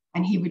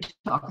 and he would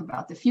talk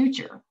about the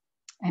future,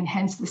 and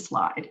hence the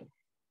slide.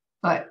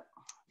 But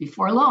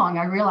before long,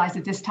 I realized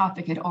that this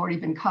topic had already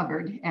been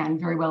covered, and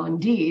very well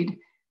indeed,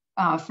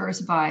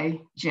 first by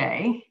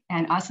Jay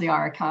and Asli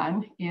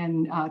Arakan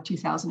in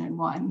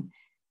 2001.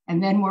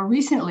 And then more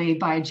recently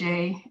by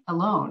Jay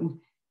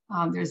alone.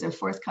 There's a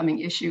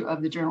forthcoming issue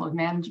of the Journal of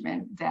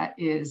Management that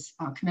is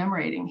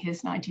commemorating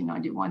his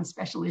 1991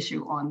 special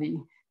issue on the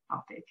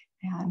topic.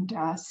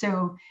 And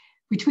so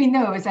between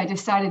those, I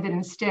decided that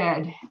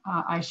instead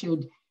I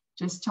should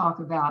just talk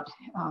about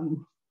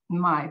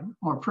my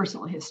more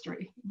personal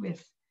history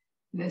with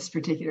this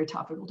particular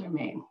topical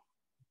domain.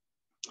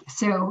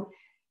 So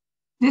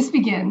this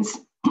begins,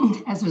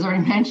 as was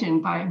already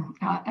mentioned,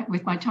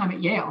 with my time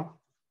at Yale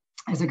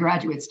as a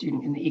graduate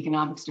student in the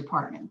economics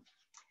department.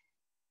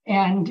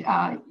 And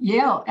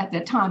Yale at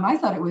that time, I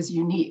thought it was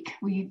unique.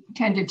 We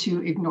tended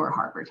to ignore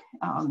Harvard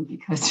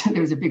because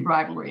there was a big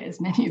rivalry, as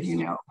many of you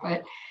know.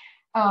 But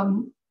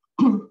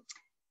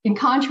in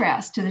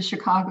contrast to the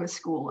Chicago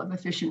School of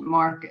Efficient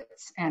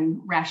Markets and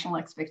Rational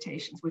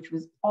Expectations, which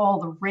was all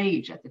the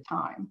rage at the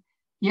time,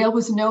 Yale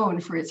was known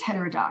for its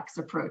heterodox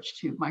approach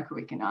to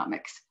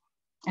microeconomics.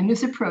 And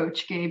this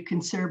approach gave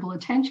considerable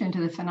attention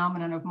to the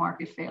phenomenon of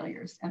market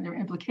failures and their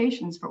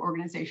implications for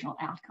organizational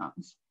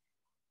outcomes.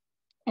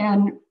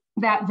 And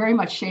that very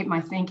much shaped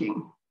my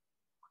thinking.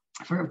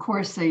 For of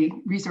course, the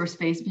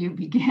resource-based view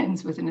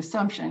begins with an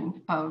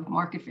assumption of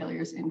market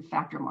failures in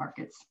factor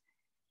markets.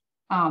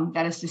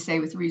 That is to say,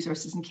 with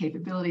resources and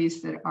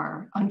capabilities that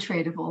are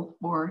untradeable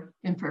or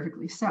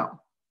imperfectly so.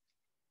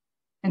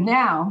 And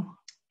now,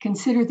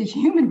 consider the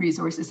human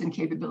resources and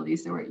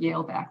capabilities that were at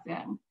Yale back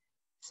then.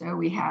 So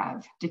we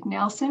have Dick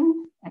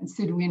Nelson and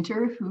Sid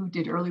Winter, who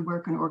did early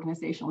work on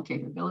organizational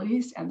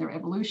capabilities and their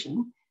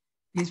evolution.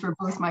 These were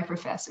both my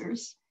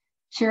professors.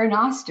 Sharon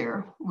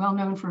Oster, well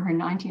known for her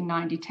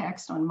 1990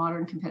 text on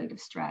modern competitive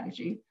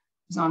strategy,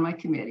 was on my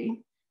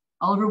committee.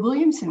 Oliver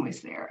Williamson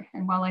was there.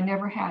 And while I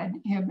never had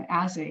him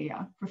as a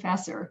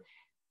professor,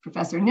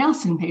 Professor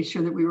Nelson made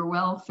sure that we were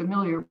well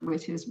familiar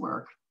with his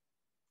work.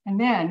 And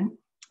then,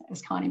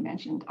 as Connie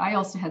mentioned, I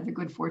also had the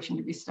good fortune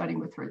to be studying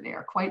with her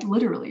there, quite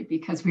literally,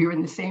 because we were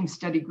in the same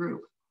study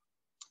group.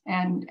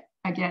 And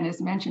again,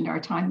 as mentioned, our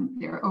time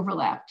there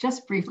overlapped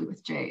just briefly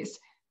with Jay's,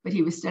 but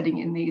he was studying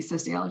in the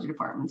sociology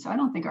department. So I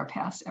don't think our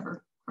paths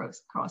ever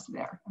crossed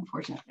there,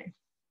 unfortunately.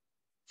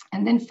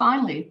 And then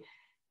finally,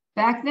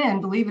 back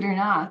then, believe it or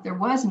not, there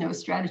was no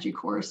strategy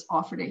course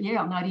offered at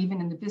Yale, not even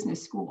in the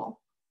business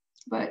school.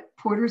 But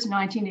Porter's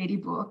 1980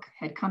 book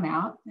had come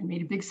out and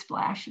made a big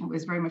splash and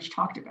was very much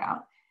talked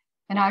about.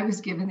 And I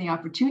was given the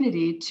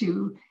opportunity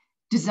to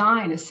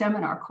design a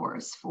seminar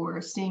course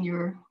for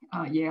senior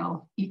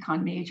Yale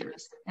econ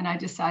majors. And I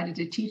decided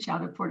to teach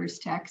out of Porter's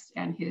text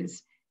and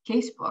his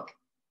casebook.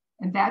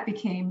 And that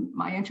became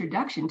my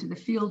introduction to the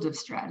field of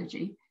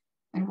strategy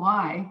and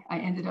why I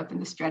ended up in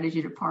the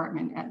strategy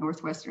department at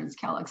Northwestern's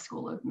Kellogg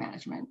School of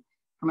Management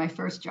for my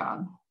first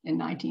job in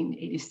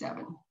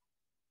 1987.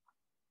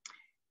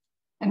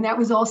 And that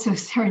was also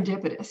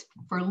serendipitous,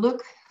 for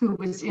look who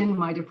was in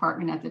my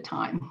department at the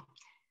time.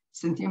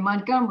 Cynthia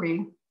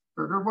Montgomery,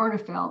 Birger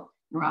Warnefeld,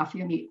 and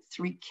Rafi Amit,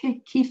 three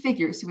key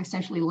figures who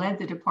essentially led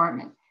the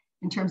department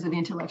in terms of the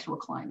intellectual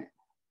climate.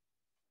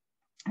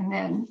 And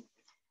then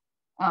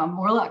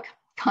more luck.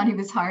 Connie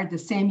was hired the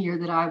same year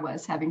that I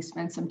was, having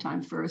spent some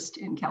time first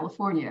in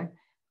California,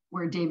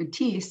 where David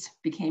Teese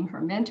became her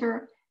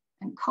mentor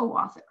and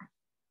co-author.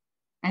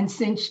 And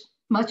since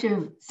much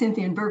of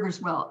Cynthia and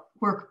Birger's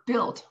work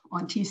built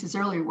on Teese's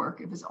earlier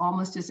work, it was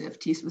almost as if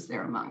Teese was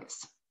there among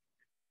us.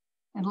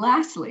 And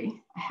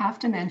lastly, I have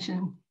to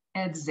mention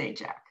Ed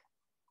Zajac,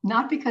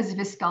 not because of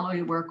his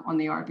scholarly work on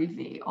the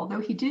RBV, although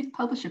he did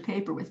publish a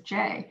paper with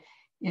Jay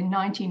in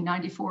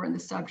 1994 in the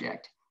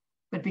subject,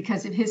 but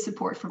because of his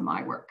support for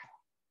my work.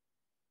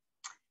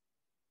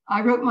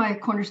 I wrote my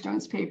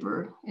Cornerstones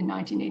paper in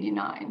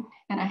 1989,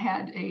 and I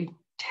had a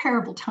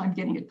terrible time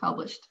getting it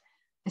published.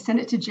 I sent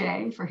it to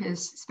Jay for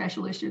his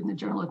special issue in the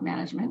Journal of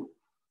Management,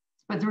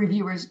 but the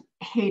reviewers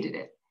hated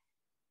it.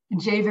 And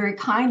Jay very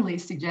kindly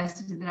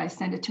suggested that I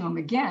send it to him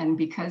again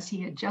because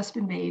he had just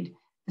been made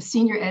the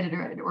senior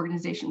editor at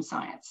Organization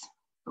Science.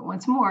 But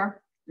once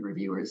more, the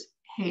reviewers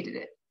hated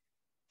it.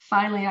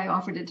 Finally, I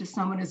offered it to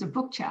someone as a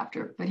book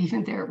chapter, but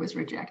even there it was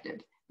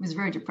rejected. I was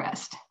very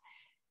depressed.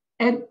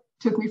 Ed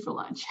took me for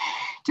lunch,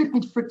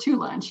 to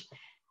lunch.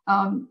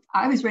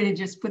 I was ready to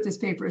just put this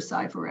paper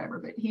aside forever,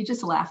 but he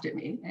just laughed at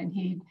me and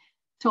he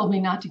told me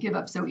not to give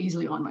up so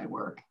easily on my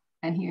work.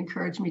 And he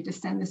encouraged me to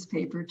send this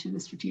paper to the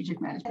Strategic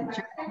Management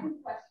Journal,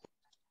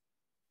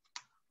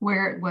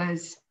 where it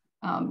was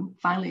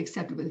finally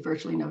accepted with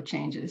virtually no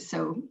changes.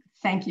 So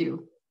thank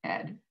you,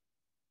 Ed.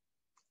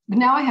 But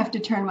now I have to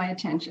turn my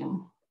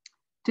attention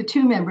to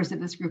two members of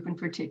this group in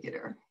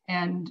particular.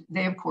 And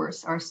they, of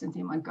course, are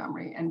Cynthia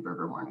Montgomery and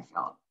Birger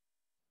Warnefeld.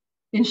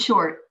 In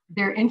short,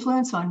 their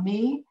influence on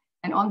me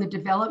and on the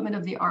development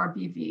of the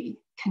RBV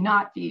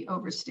cannot be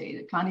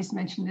overstated. Connie's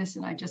mentioned this,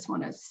 and I just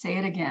want to say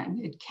it again.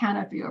 It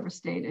cannot be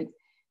overstated.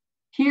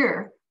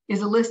 Here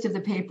is a list of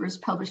the papers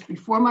published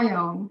before my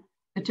own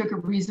that took a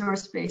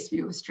resource-based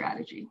view of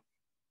strategy,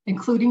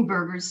 including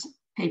Birger's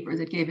paper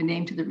that gave a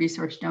name to the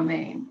research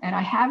domain. And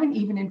I haven't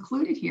even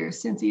included here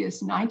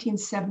Cynthia's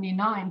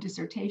 1979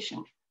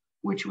 dissertation,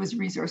 which was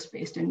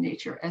resource-based in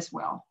nature as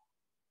well.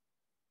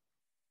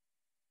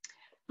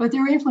 But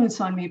their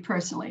influence on me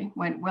personally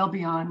went well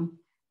beyond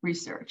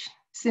research.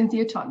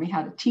 Cynthia taught me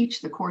how to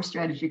teach the core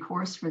strategy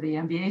course for the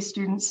MBA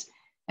students,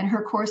 and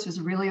her course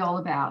was really all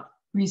about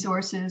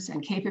resources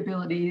and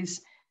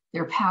capabilities,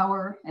 their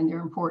power and their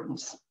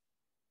importance.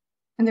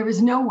 And there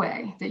was no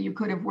way that you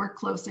could have worked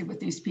closely with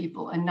these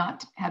people and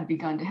not have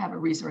begun to have a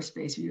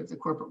resource-based view of the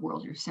corporate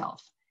world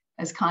yourself.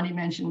 As Connie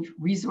mentioned,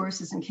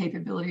 resources and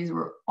capabilities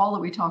were all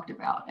that we talked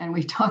about, and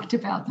we talked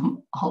about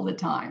them all the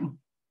time.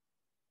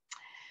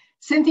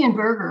 Cynthia and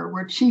Birger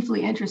were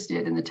chiefly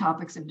interested in the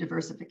topics of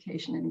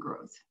diversification and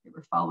growth. They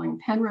were following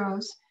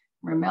Penrose,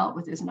 Mermelt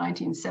with his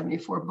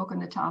 1974 book on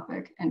the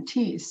topic, and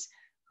Teese,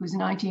 whose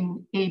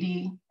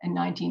 1980 and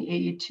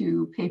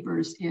 1982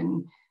 papers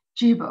in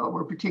GIBO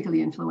were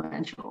particularly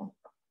influential.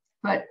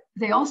 But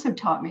they also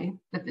taught me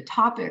that the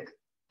topic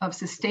of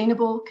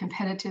sustainable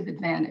competitive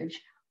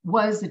advantage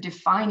was the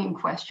defining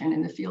question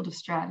in the field of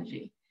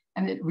strategy,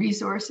 and that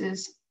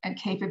resources and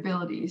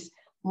capabilities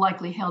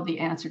likely held the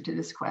answer to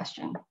this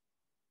question.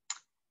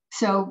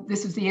 So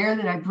this was the air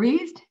that I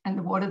breathed and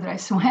the water that I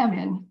swam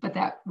in, but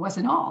that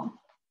wasn't all.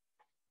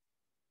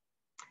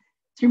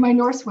 Through my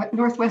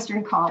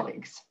Northwestern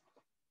colleagues,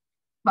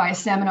 by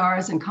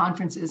seminars and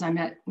conferences, I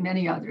met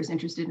many others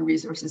interested in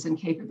resources and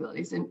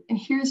capabilities. And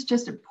here's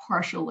just a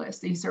partial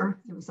list. These are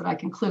those that I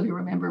can clearly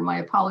remember. My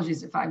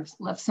apologies if I've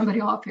left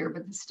somebody off here,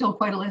 but it's still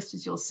quite a list,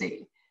 as you'll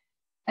see.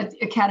 At the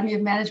Academy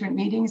of Management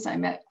meetings, I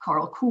met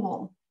Carl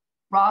Kuhl,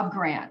 Rob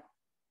Grant,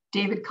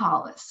 David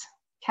Collis,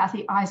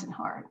 Kathy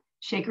Eisenhardt,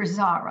 Shaker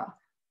Zara,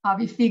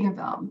 Avi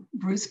Feigenbaum,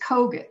 Bruce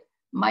Kogut,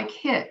 Mike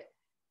Hitt,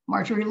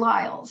 Marjorie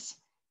Lyles.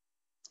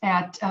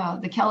 At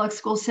the Kellogg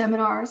School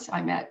seminars,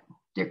 I met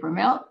Dick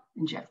Ramelt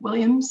and Jeff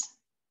Williams,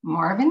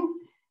 Marvin,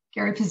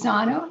 Gary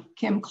Pisano,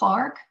 Kim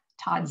Clark,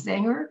 Todd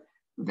Zenger,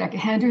 Rebecca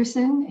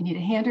Henderson,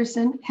 Anita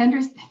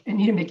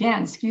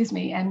McGann, excuse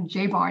me, and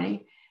Jay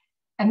Barney.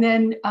 And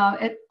then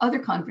at other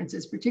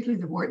conferences,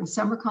 particularly the Wharton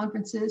Summer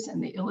Conferences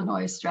and the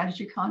Illinois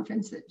Strategy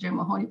Conference that Joe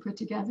Mahoney put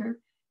together,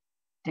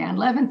 Dan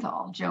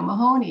Leventhal, Joe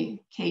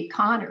Mahoney, Kate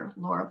Connor,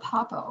 Laura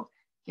Popo,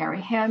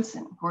 Gary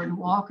Hansen, Gordon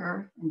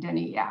Walker, and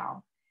Denny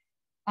Yao.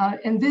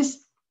 And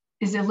this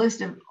is a list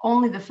of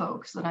only the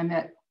folks that I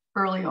met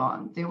early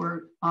on. There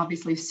were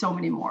obviously so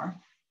many more.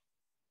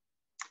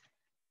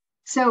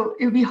 So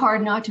it would be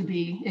hard not to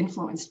be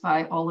influenced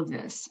by all of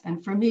this.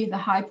 And for me, the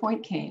high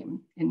point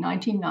came in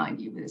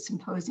 1990 with a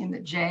symposium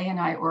that Jay and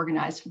I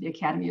organized for the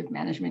Academy of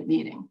Management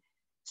meeting.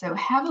 So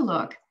have a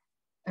look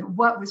at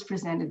what was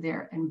presented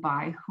there and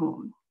by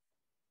whom.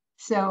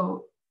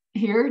 So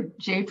here,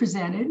 Jay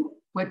presented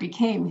what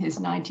became his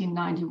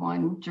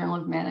 1991 Journal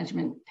of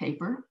Management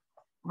paper.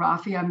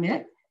 Rafi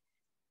Amit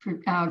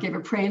gave a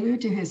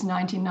prelude to his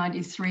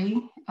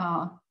 1993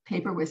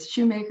 paper with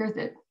Shoemaker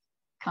that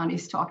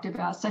Connie's talked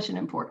about, such an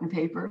important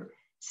paper.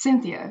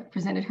 Cynthia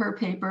presented her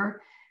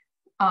paper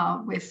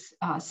with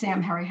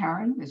Sam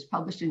Hariharan, was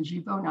published in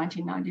JIBO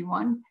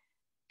 1991.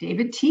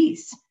 David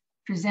Teese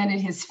presented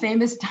his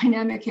famous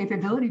dynamic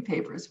capability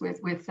papers with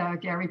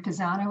Gary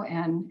Pisano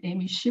and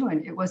Amy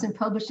Shewan. It wasn't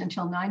published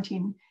until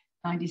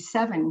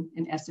 1997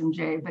 in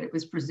SMJ, but it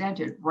was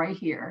presented right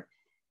here.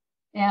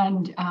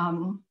 And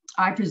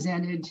I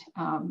presented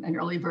an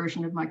early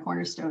version of my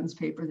Cornerstones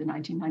paper, the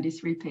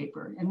 1993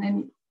 paper. And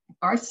then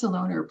Garth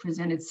Saloner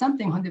presented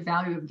something on the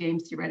value of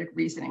games theoretic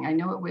reasoning. I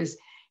know it was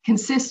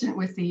consistent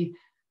with the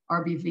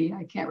RBV.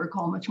 I can't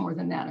recall much more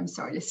than that, I'm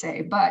sorry to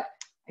say. But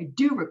I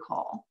do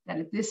recall that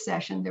at this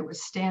session, there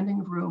was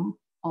standing room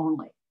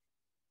only.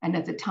 And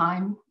at the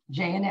time,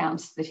 Jay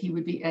announced that he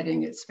would be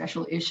editing a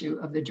special issue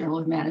of the Journal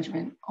of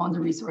Management on the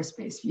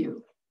resource-based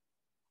view.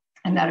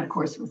 And that, of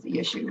course, was the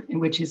issue in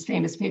which his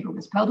famous paper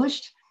was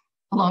published,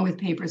 along with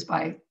papers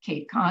by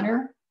Kate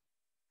Connor,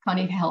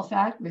 Connie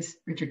Helfat with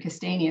Richard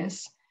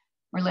Castaneous,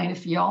 Marlene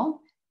Fial,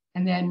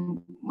 and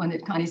then one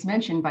that Connie's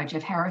mentioned by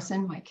Jeff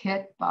Harrison, Mike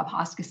Hitt, Bob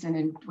Hoskison,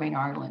 and Dwayne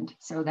Ireland.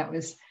 So that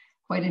was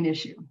quite an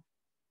issue.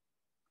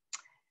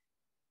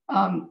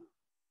 An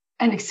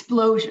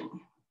explosion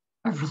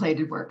of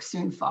related work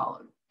soon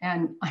followed.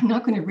 And I'm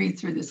not going to read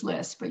through this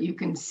list, but you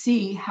can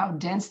see how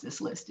dense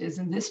this list is.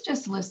 And this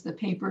just lists the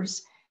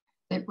papers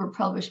that were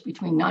published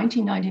between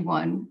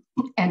 1991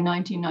 and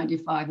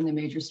 1995 in the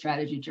major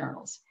strategy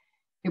journals.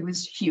 It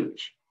was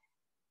huge.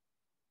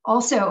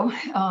 Also,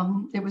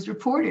 it was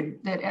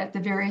reported that at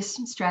the various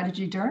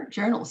strategy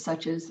journals,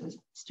 such as the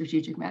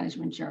Strategic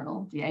Management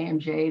Journal, the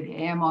AMJ,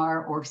 the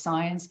AMR, Org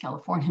Science,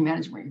 California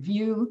Management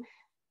Review,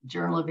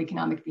 Journal of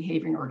Economic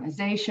Behavior and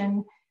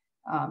Organization,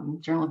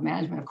 Journal of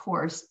Management, of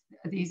course,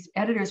 these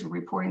editors were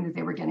reporting that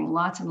they were getting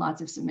lots and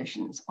lots of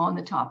submissions on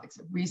the topics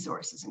of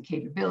resources and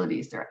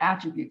capabilities, their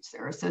attributes,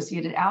 their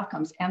associated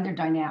outcomes, and their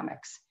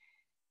dynamics.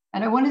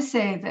 And I want to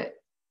say that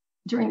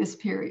during this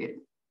period,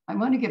 I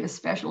want to give a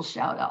special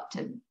shout out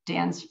to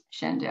Dan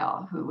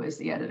Schendel, who was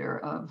the editor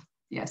of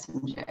the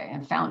SMJ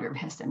and founder of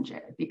SMJ,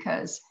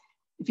 because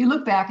if you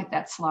look back at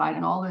that slide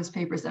and all those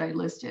papers that I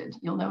listed,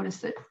 you'll notice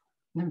that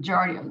the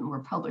majority of them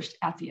were published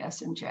at the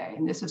SMJ.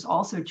 And this was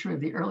also true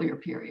of the earlier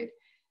period,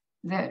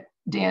 that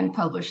Dan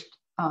published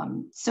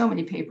so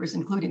many papers,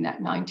 including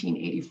that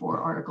 1984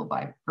 article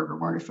by Berger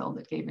Wernerfeld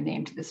that gave a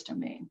name to this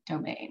domain.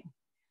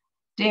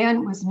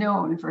 Dan was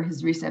known for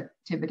his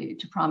receptivity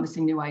to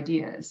promising new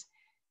ideas.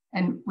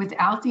 And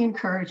without the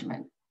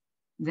encouragement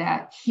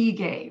that he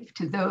gave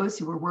to those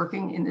who were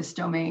working in this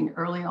domain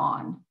early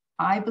on,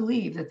 I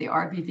believe that the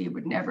RBV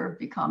would never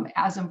become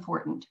as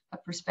important a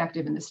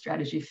perspective in the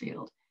strategy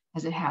field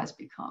as it has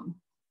become.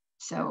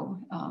 So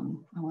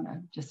I want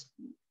to just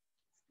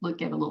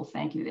give a little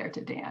thank you there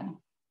to Dan.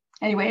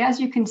 Anyway, as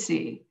you can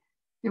see,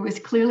 there was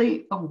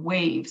clearly a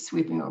wave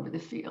sweeping over the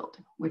field,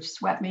 which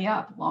swept me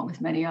up along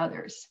with many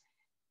others.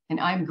 And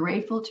I'm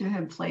grateful to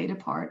have played a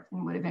part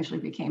in what eventually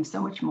became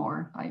so much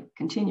more by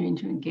continuing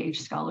to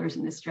engage scholars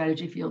in the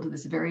strategy field to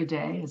this very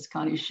day, as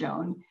Connie's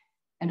shown,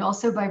 and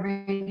also by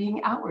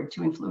radiating outward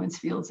to influence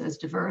fields as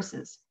diverse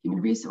as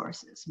human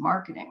resources,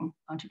 marketing,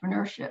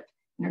 entrepreneurship,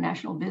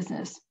 international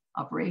business,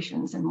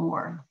 operations, and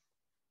more.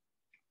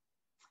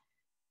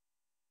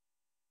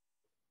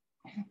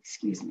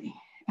 Excuse me.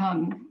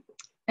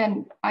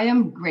 And I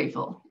am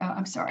grateful,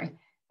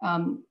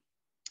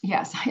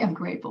 yes, I am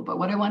grateful, but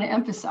what I want to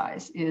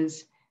emphasize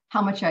is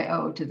how much I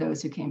owe to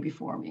those who came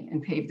before me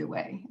and paved the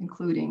way,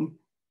 including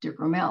Dirk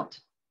Rommelt,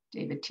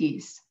 David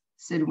Teese,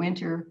 Sid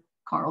Winter,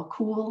 Carl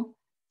Kuhl,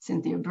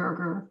 Cynthia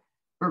Berger,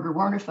 Berger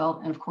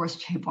Wernerfeld, and of course,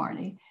 Jay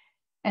Barney,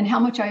 and how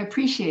much I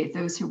appreciate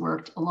those who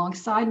worked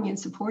alongside me and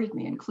supported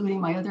me, including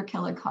my other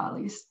Kellogg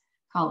colleagues,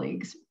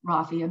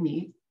 Rafi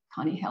Amit,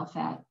 Connie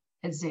Helfat,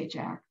 Ed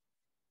Zajac,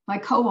 my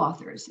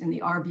co-authors in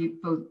the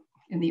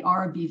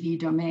RBV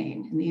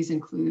domain, and these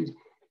include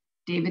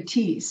David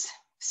Teese,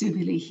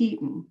 Subili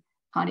Heaton,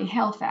 Connie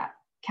Helfat,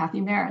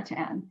 Kathy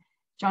Maritan,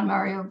 John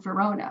Mario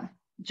Verona,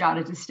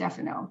 Giada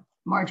DiStefano,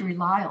 Marjorie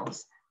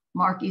Lyles,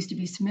 Mark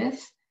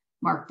Easterby-Smith,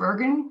 Mark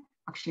Bergen,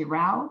 Akshay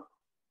Rao,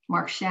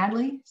 Mark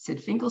Shadley,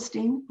 Sid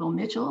Finkelstein, Will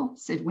Mitchell,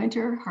 Sid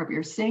Winter,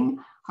 Harbir Singh,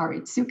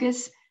 Hari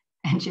Tsukis,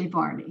 and Jay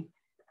Barney,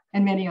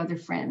 and many other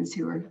friends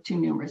who are too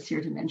numerous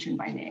here to mention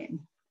by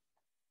name.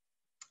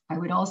 I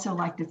would also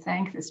like to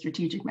thank the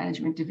Strategic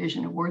Management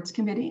Division Awards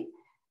Committee,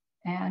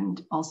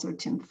 and also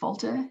Tim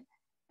Folta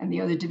and the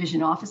other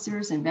division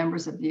officers and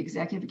members of the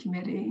executive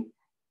committee,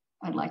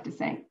 I'd like to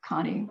thank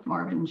Connie,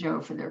 Marvin, and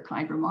Joe for their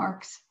kind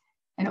remarks,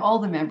 and all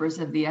the members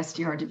of the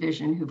STR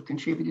division who've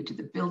contributed to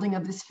the building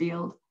of this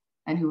field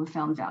and who have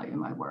found value in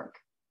my work.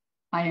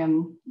 I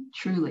am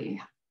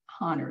truly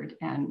honored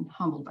and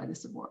humbled by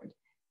this award.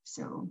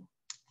 So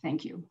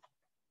thank you.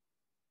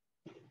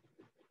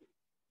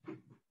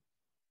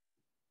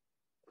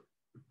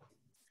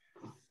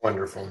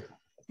 Wonderful.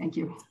 Thank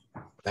you.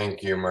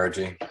 Thank you,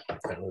 Margie.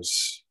 That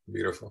was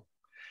beautiful.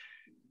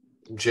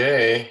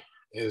 Jay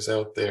is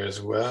out there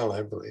as well,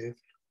 I believe.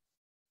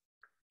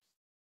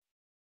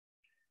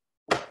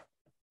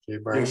 Jay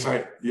Barney.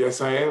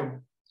 Yes, I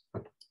am.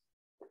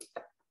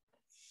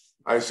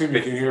 I assume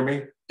you can hear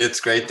me. It's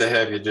great to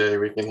have you, Jay.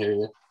 We can hear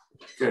you.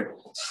 Good.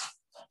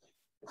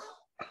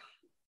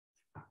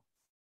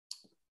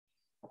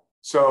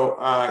 So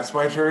it's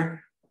my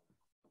turn.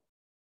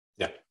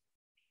 Yeah.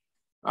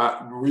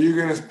 Were you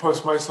going to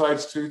post my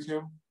slides too,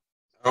 Tim?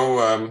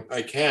 Oh,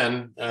 I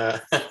can.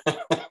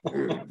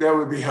 That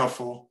would be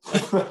helpful.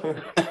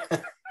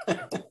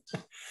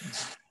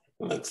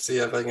 Let's see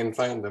if I can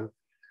find them.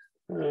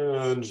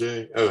 Oh,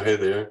 Jay. Oh, hey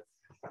there.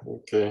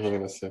 Okay, hang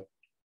on a sec.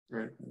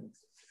 Great.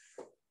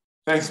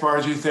 Thanks,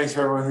 Margie. Thanks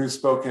for everyone who's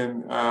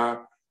spoken.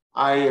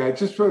 I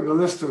just wrote a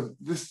list of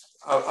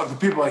the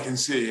people I can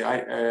see.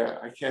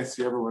 I can't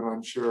see everyone,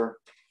 I'm sure,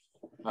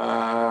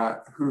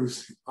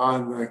 who's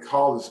on the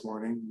call this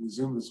morning, the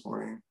Zoom this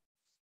morning.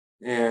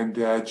 And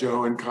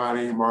Joe and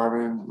Connie,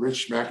 Marvin,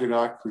 Rich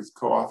McAdock, who's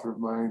co-author of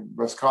mine,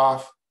 Russ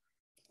Koff,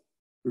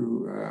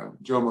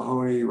 Joe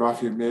Mahoney,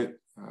 Rafi Amit,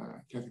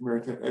 Kathy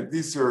Merita.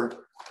 These are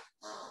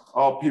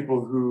all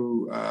people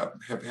who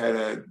have had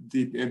a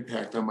deep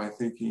impact on my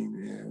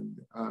thinking,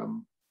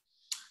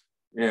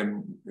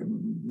 and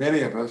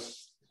many of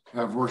us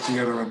have worked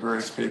together on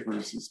various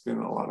papers. It's been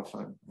a lot of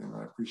fun, and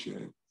I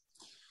appreciate it.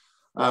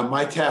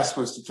 My task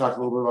was to talk a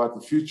little bit about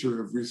the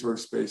future of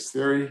resource-based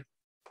theory.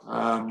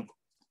 There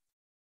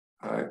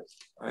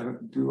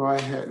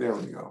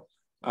we go.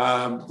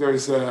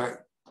 There's a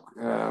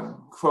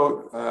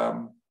quote,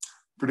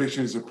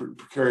 prediction is a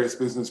precarious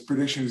business.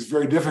 Prediction is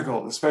very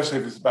difficult, especially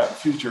if it's about the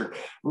future.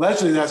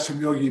 Allegedly, that's from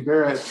Yogi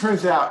Berra. It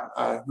turns out,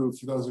 who,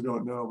 for those who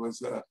don't know,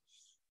 was a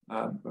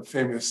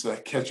famous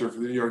catcher for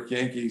the New York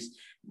Yankees.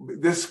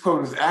 This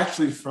quote is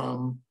actually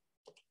from,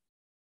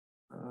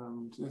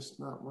 from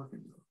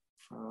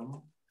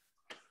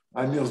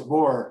Niels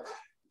Bohr,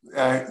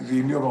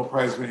 the Nobel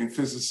Prize winning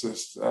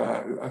physicist,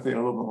 I think a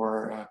little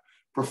more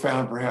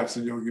profound perhaps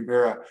than Yogi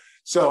Berra.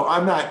 So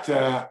I'm not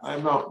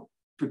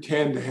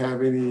pretend to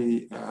have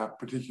any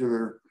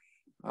particular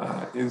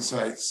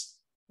insights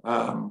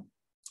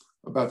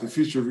about the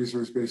future of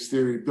resource-based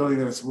theory.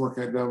 Building on some work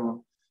I've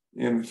done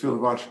in the field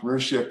of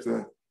entrepreneurship,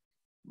 that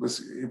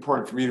was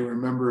important for me to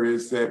remember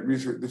is that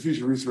the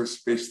future of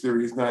resource-based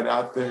theory is not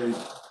out there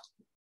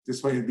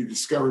just waiting to be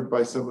discovered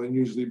by some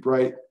unusually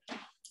bright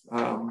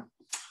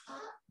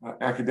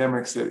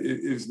academics. That it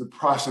is the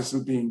process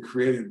of being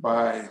created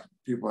by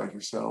people like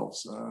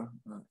yourselves,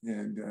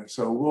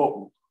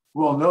 so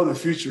we'll know the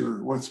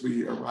future once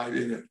we arrive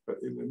in it. But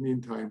in the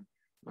meantime,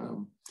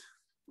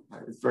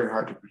 it's very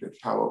hard to predict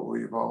how it will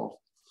evolve.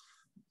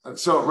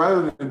 So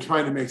rather than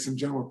trying to make some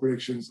general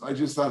predictions, I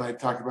just thought I'd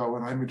talk about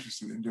what I'm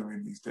interested in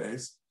doing these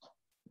days.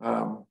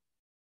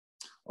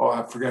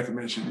 I forgot to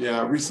mention,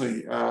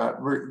 recently,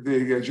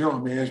 the Journal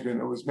of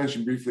Management, it was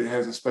mentioned briefly,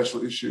 has a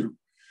special issue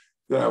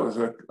that I was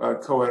a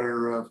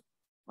co-editor of,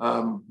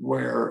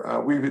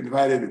 where we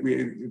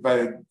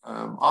invited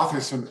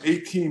authors from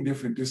 18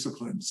 different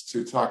disciplines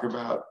to talk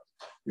about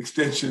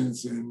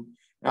extensions and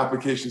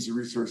applications of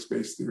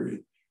resource-based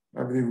theory,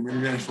 everything from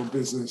international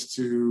business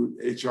to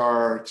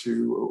HR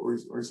to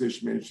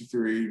organization management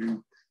theory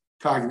to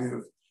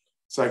cognitive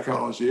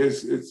psychology.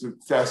 It's a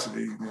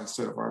fascinating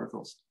set of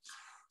articles.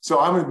 So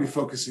I'm going to be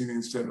focusing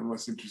instead on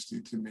what's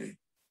interesting to me.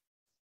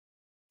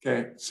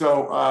 Okay,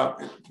 so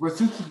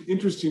what's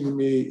interesting to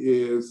me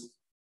is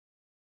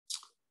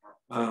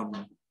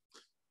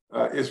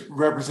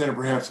represented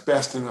perhaps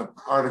best in an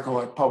article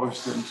I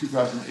published in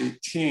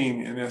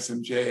 2018 in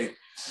SMJ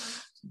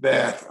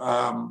that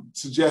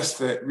suggests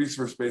that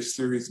resource-based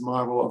theory's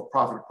model of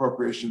profit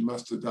appropriation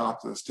must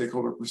adopt a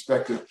stakeholder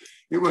perspective.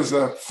 It was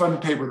a fun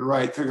paper to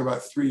write. It took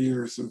about 3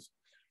 years of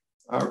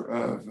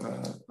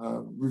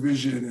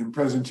revision and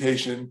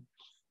presentation.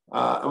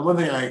 And one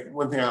thing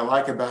I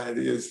like about it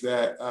is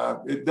that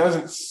it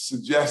doesn't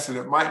suggest that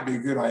it might be a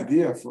good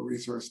idea for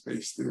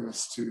resource-based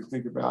theorists to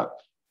think about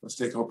a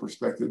stakeholder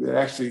perspective. It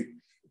actually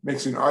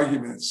makes an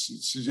argument,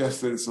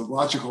 suggests that it's a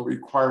logical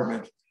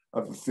requirement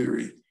of the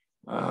theory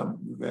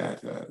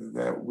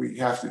that we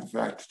have to, in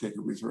fact, take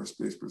a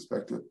resource-based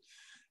perspective.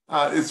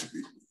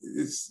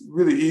 It's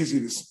really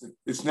easy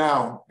it's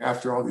now,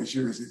 after all these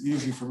years, it's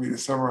easy for me to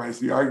summarize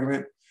the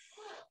argument.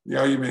 The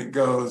argument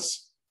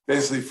goes,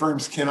 basically,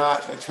 firms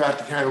cannot attract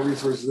the kind of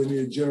resources they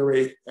need to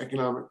generate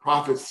economic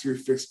profits through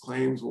fixed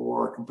claims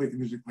or complete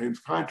contingent claims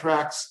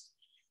contracts.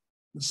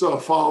 And so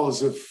it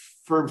follows if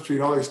firms treat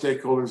all their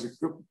stakeholders,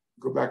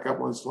 go back up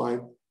one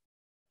slide.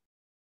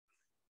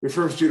 If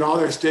firms treat all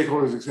their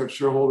stakeholders except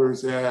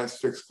shareholders as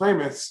fixed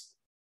claimants,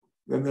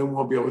 then they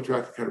won't be able to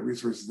attract the kind of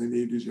resources they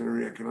need to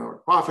generate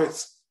economic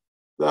profits.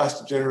 Thus,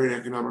 to generate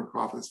economic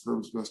profits,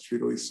 firms must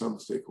treat at least some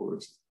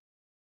stakeholders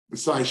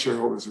besides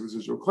shareholders or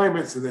residual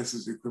claimants, and this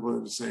is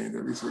equivalent to saying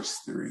that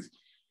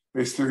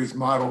resource-based theory's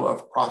model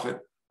of profit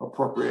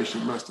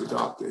appropriation must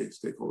adopt a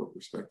stakeholder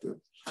perspective.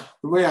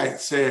 The way I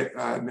say it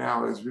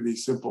now is really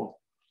simple.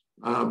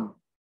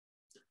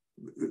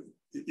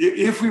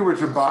 If we were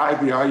to buy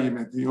the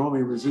argument, the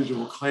only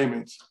residual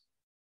claimant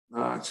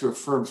to a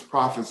firm's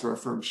profits or a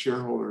firm's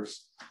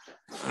shareholders,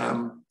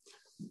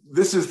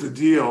 this is the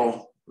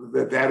deal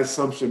that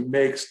assumption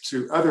makes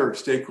to other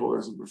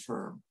stakeholders of the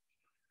firm.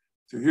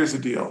 So here's the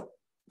deal.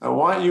 I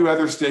want you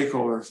other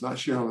stakeholders, not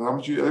shareholders, I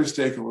want you other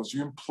stakeholders,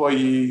 your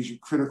employees, your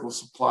critical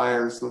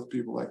suppliers, those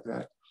people like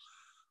that.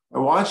 I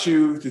want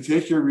you to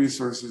take your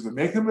resources and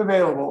make them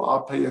available.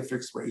 I'll pay you a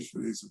fixed wage for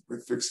these, a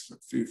fixed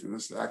fee for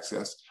this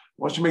access. I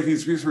want you to make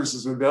these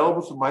resources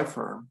available to my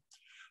firm.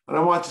 And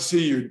I want to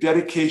see your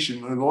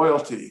dedication and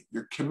loyalty,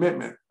 your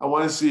commitment. I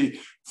want to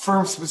see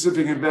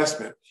firm-specific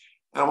investment.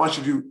 And I want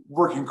you to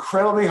work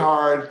incredibly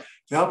hard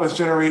to help us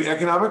generate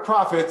economic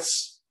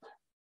profits,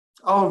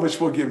 all of which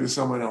we'll give to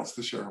someone else,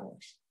 the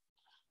shareholders.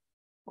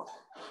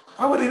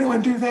 Why would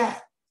anyone do that?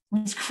 I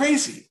mean, it's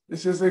crazy.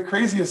 This is a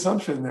crazy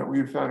assumption that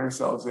we've found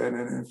ourselves in.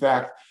 And in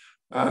fact,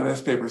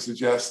 this paper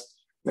suggests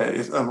that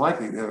it's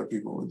unlikely that other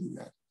people would do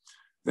that,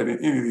 that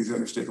any of these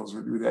other stakeholders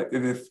would do that.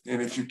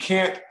 And if you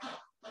can't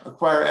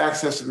acquire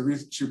access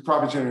to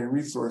profit-generating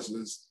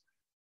resources,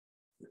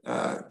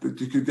 that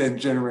you could then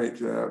generate,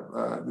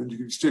 that you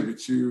could distribute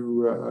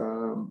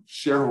to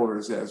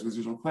shareholders as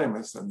residual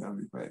claimants, then that would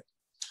be great.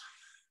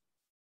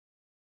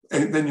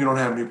 And then you don't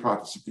have any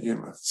profits to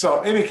begin with.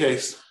 So in any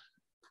case,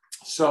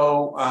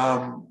 so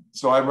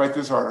I write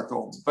this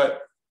article,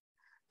 but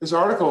this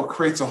article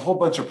creates a whole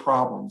bunch of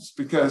problems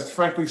because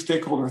frankly,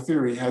 stakeholder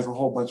theory has a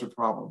whole bunch of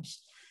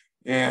problems.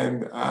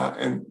 And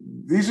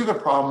these are the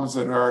problems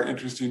that are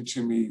interesting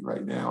to me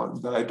right now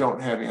and that I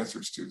don't have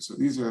answers to. So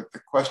these are the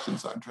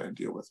questions I'm trying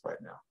to deal with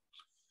right now.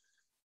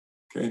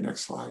 Okay,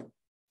 next slide.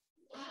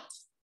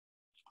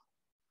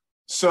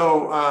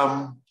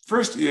 So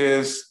first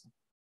is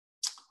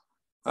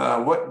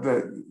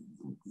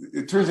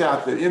it turns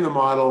out that in the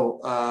model,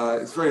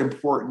 it's very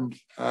important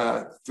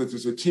that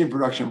there's a team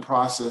production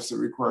process that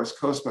requires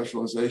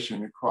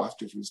co-specialization across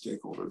different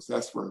stakeholders.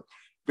 That's where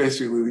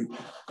basically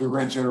the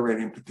rent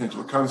generating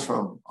potential comes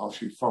from,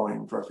 actually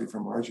following directly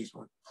from Margie's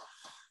work.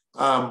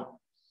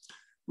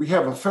 We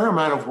have a fair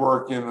amount of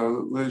work in the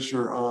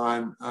literature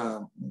on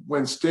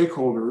when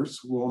stakeholders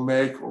will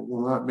make or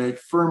will not make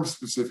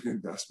firm-specific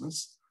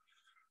investments.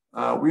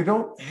 We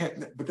don't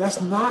have, but that's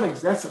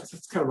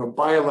kind of a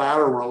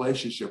bilateral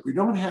relationship. We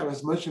don't have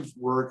as much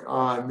work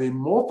on the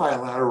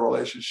multilateral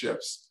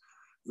relationships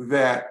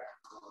that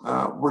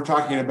we're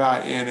talking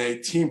about in a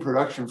team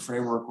production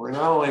framework. We're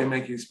not only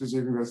making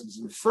specific investments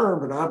in the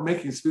firm, but I'm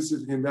making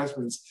specific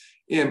investments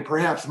in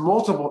perhaps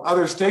multiple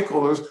other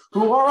stakeholders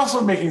who are also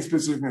making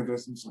specific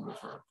investments in the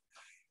firm.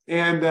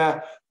 And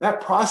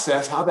that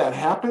process, how that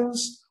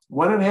happens,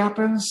 when it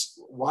happens,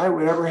 why it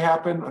would ever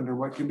happen, under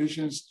what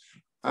conditions,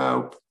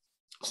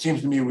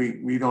 seems to me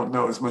we don't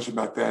know as much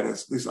about that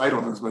as, at least I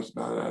don't know as much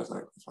about it as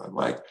I'd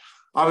like.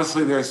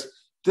 Obviously, there's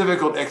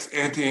difficult ex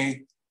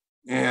ante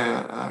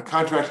and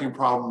contracting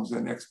problems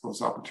and ex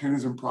post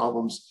opportunism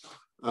problems,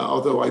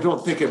 although I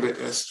don't think of it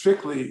as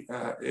strictly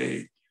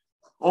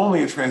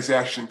only a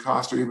transaction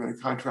cost or even a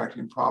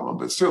contracting problem,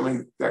 but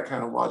certainly that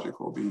kind of logic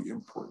will be an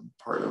important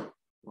part of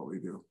what we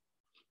do.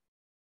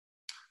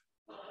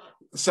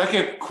 The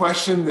second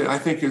question that I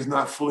think is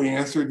not fully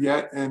answered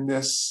yet in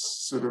this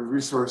sort of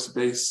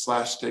resource-based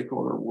 /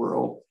 stakeholder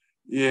world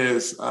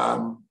is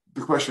the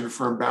question of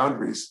firm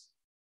boundaries.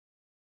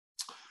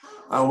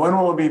 When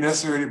will it be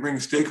necessary to bring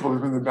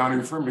stakeholders from the boundary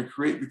of the firm to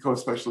create the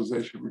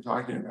co-specialization we're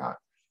talking about?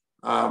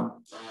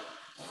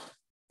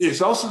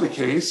 It's also the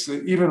case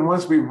that even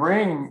once we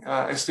bring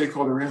a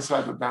stakeholder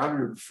inside the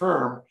boundary of the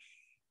firm,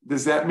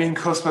 does that mean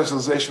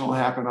co-specialization will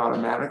happen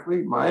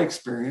automatically? My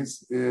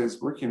experience is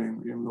working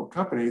in real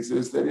companies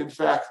is that in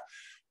fact,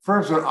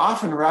 firms would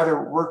often rather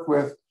work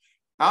with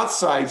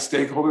outside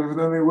stakeholders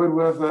than they would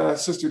with a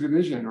sister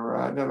division or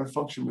another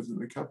function within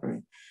the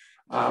company.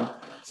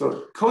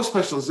 So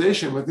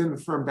co-specialization within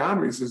the firm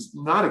boundaries is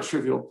not a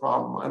trivial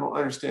problem. I don't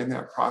understand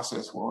that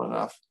process well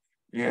enough,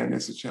 and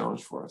it's a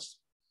challenge for us.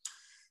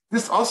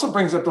 This also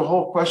brings up the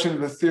whole question of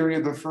the theory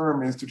of the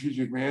firm in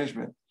strategic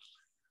management.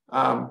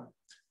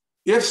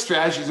 If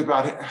strategies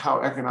about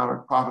how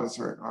economic profits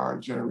are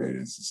generated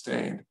and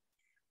sustained,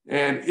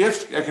 and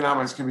if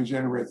economics can be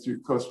generated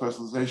through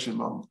co-specialization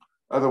among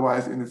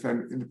otherwise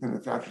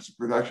independent factors of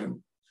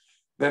production,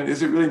 then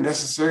is it really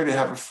necessary to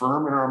have a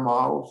firm in our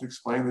model to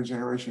explain the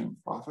generation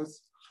of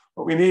profits?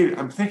 What we need,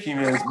 I'm thinking,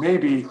 is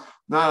maybe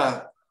not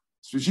a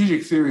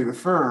strategic theory of the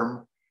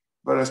firm,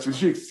 but a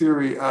strategic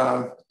theory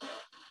of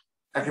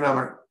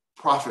economic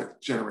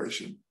profit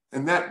generation.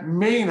 And that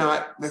may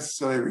not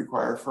necessarily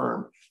require a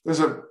firm.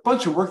 There's a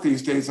bunch of work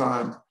these days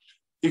on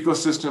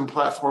ecosystem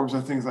platforms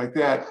and things like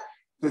that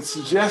that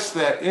suggests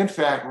that, in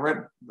fact,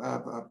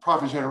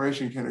 profit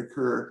generation can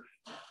occur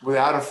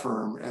without a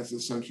firm as the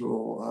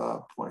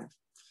central point.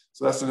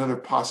 So that's another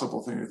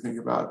possible thing to think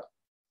about.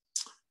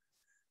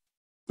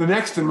 The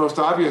next and most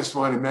obvious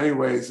one in many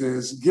ways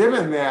is,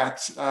 given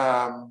that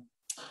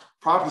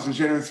profits are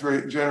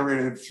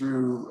generated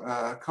through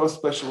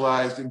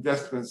co-specialized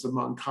investments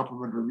among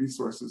complementary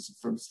resources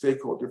from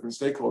different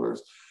stakeholders,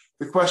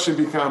 the question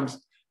becomes,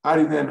 how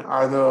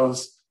are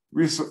those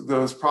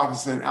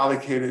profits then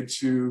allocated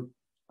to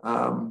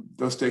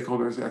those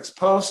stakeholders ex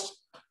post?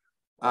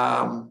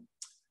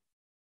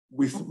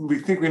 We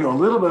think we know a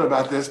little bit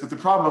about this, but the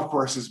problem, of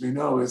course, as we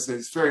know, is that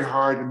it's very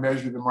hard to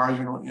measure the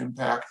marginal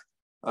impact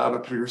of a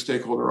particular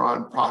stakeholder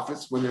on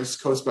profits when there's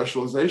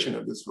co-specialization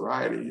of this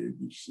variety. You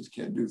just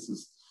can't do this. This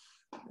is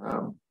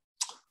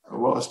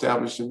well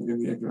established in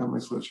the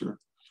economics literature.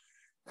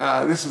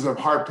 This is a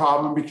hard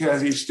problem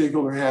because each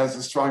stakeholder has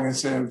a strong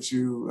incentive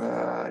to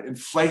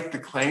inflate the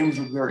claims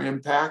of their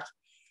impact.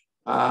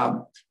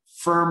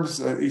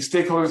 These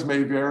stakeholders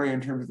may vary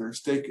in terms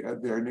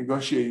of their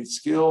negotiating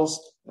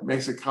skills. That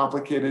makes it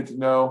complicated to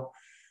know.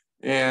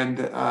 And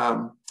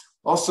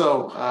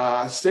also,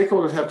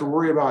 stakeholders have to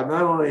worry about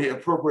not only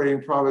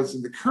appropriating profits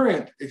in the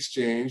current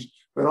exchange,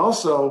 but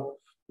also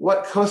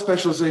what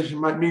co-specialization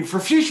might mean for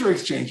future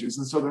exchanges.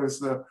 And so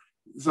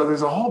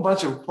there's a whole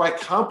bunch of quite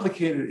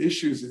complicated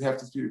issues that have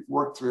to be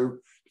worked through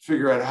to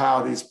figure out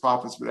how these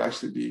profits would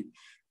actually be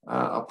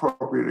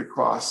appropriated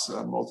across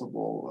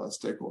multiple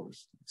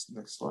stakeholders.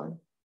 Next slide.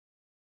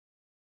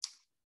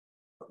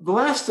 The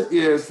last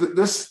is that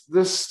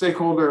this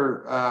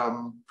stakeholder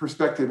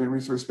perspective in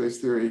resource-based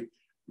theory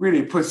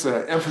really puts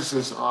an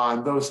emphasis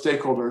on those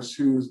stakeholders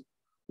who,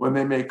 when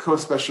they make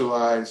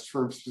co-specialized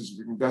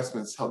firm-specific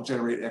investments, help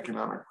generate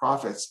economic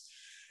profits.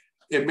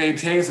 It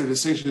maintains the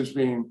distinction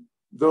between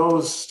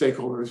those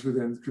stakeholders who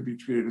then could be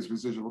treated as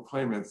residual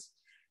claimants,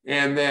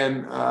 and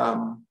then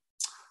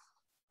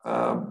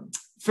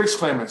fixed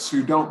claimants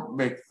who don't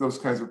make those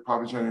kinds of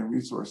profit-generating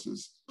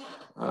resources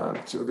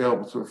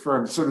available to a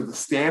firm. Sort of the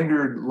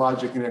standard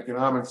logic in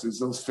economics is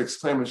those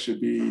fixed claimants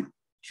should be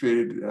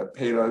treated,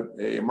 paid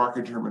a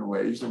market-determined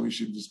wage, and we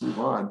should just move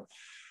on.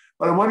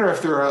 But I wonder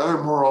if there are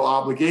other moral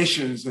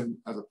obligations and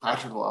other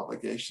practical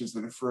obligations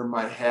that a firm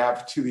might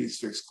have to these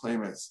fixed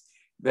claimants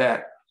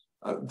that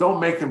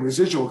don't make them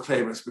residual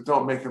claimants, but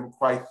don't make them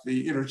quite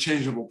the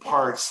interchangeable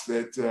parts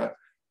that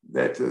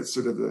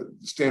sort of the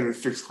standard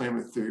fixed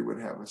claimant theory would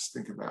have us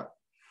think about.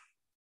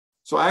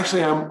 So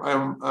actually,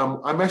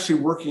 I'm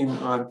actually working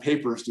on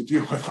papers to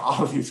deal with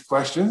all of these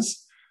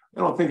questions. I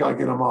don't think I'll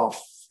get them all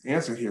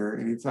answered here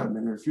anytime in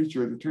the near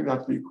future. They turned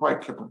out to be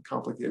quite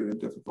complicated and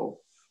difficult.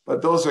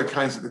 But those are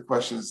kinds of the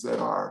questions that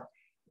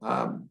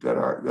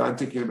I'm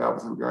thinking about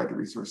with regard to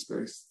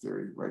resource-based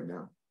theory right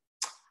now.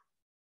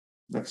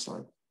 Next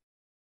slide.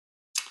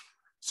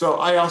 So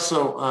I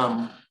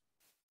also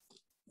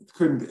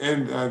couldn't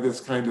end this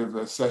kind of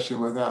a session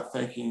without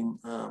thanking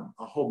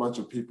a whole bunch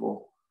of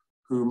people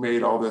who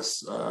made all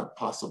this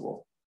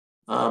possible.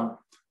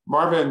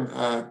 Marvin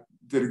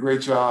did a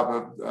great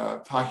job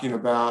of talking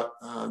about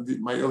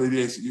my early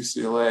days at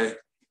UCLA.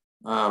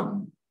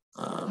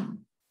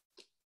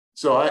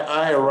 So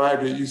I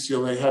arrived at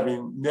UCLA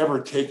having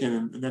never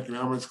taken an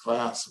economics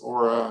class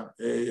or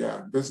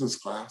a business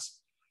class.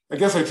 I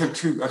guess I took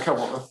 3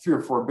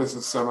 or 4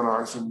 business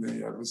seminars in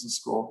the business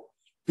school,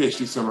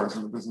 PhD seminars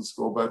in the business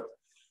school. But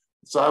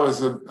so I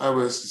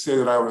was to say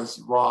that I was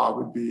raw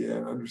would be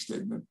an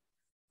understatement.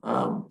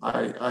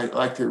 I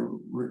like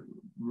to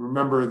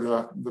remember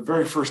the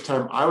very first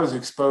time I was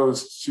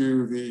exposed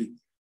to the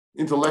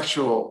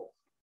intellectual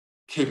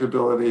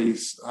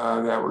capabilities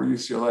that were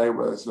UCLA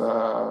was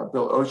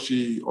Bill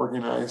Ochi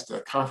organized a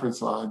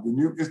conference on the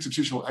new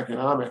institutional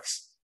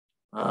economics.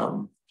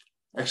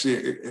 Actually,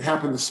 it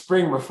happened the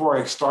spring before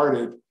I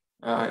started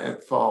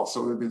at fall,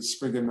 so it would have been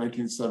spring in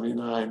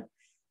 1979.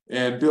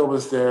 And Bill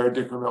was there,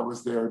 Dick Ramel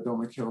was there, Bill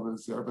McKill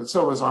was there, but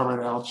so was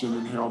Armin Alchin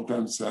and Harold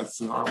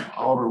Demsetz and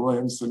Oliver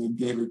Williamson and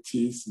David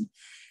Teese.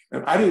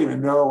 And I didn't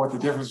even know what the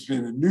difference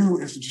between the new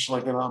institutional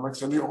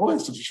economics and the old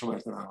institutional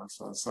economics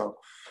was. So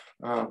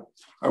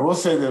I will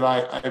say that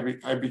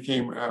I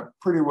became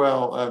pretty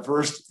well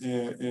versed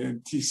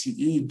in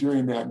TCE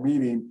during that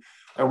meeting.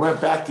 I went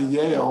back to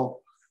Yale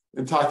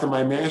and talked to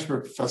my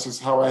management professors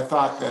how I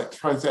thought that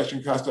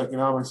transaction cost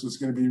economics was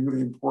going to be a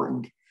really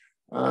important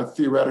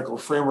theoretical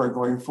framework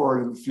going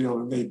forward in the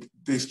field. And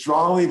they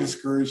strongly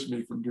discouraged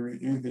me from doing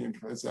anything in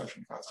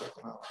transaction cost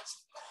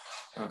economics.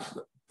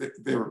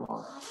 They were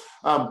wrong.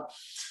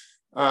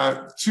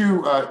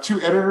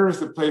 Two editors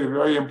that played a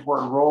very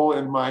important role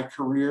in my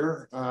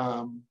career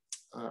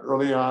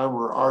early on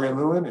were Ari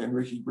Lewin and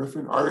Ricky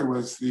Griffin. Ari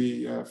was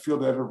the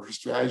field editor for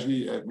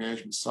strategy at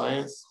Management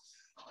Science,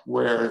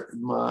 where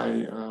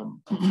I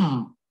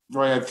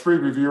had 3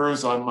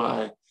 reviewers on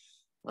my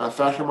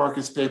factor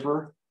markets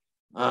paper.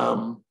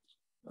 The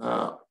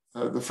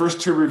first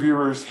 2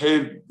 reviewers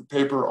hated the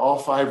paper all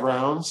 5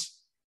 rounds.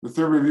 The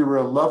 3rd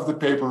reviewer loved the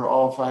paper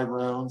all 5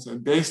 rounds.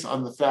 And based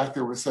on the fact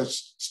there was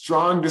such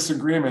strong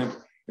disagreement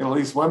and at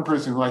least one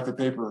person who liked the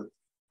paper,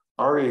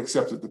 already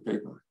accepted the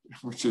paper,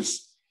 which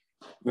is,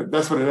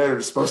 that's what an editor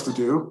is supposed to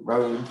do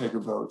rather than take a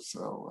vote.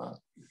 So,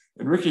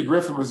 and Ricky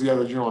Griffin was the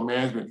other general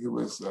management who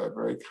was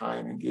very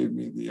kind and gave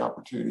me the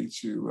opportunity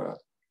to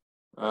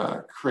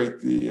create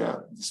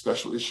the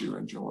special issue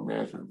in general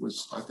management, which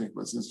I think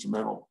was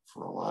instrumental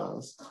for a lot of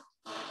us.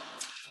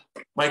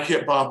 Mike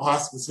Hitt, Bob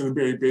Hoskinson, and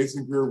Barry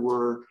Basinger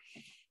were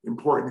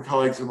important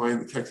colleagues of mine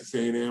at Texas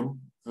A&M.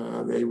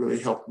 They really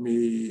helped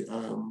me.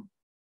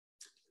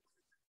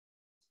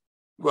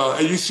 Well,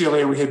 at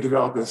UCLA, we had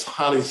developed this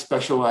highly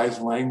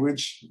specialized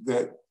language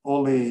that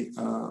only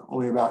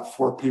about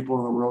 4 people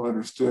in the world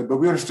understood, but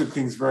we understood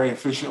things very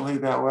efficiently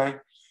that way.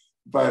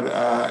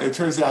 But it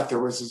turns out there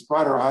was this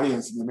broader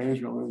audience in the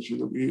management literature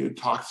that we had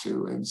talked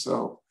to. And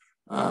so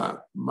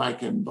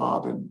Mike and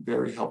Bob and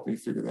Barry helped me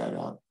figure that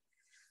out.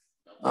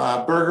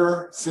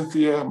 Berger,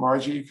 Cynthia,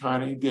 Margie,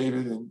 Connie,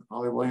 David, and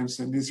Ollie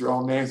Williamson. These are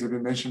all names that have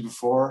been mentioned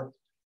before.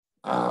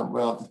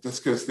 Well, that's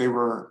because they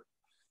were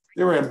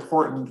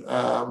important,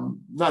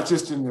 not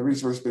just in the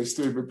resource-based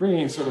theory, but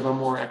bringing sort of a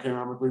more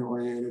economically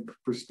oriented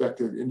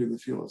perspective into the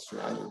field of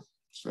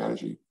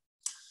strategy.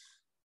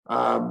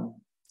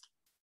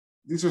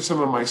 These are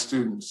some of my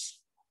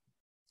students: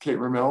 Kate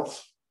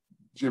Ramelt,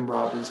 Jim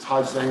Robbins,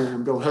 Todd Zanger,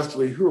 and Bill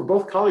Hesterly, who are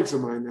both colleagues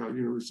of mine now at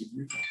University of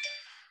Utah.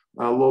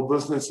 Lowell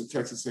Busnitz at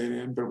Texas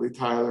A&M, Beverly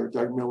Tyler,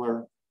 Doug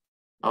Miller,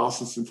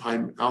 Allison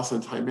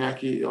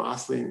Tymaki,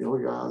 Osleen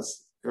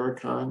Ilgaz, Eric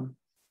Kahn,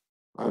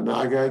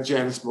 Naga,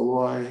 Janice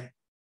Malloy,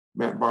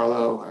 Matt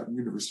Barlow at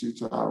University of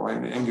Utah,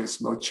 Ryan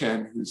Angus, Mo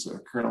Chen, who's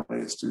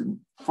currently a student,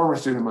 former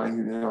student of mine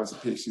who now is a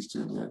PhD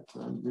student at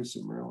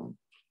University of Maryland.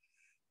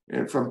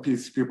 And from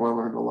these people, I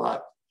learned a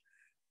lot.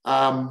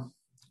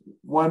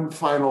 One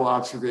final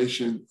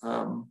observation.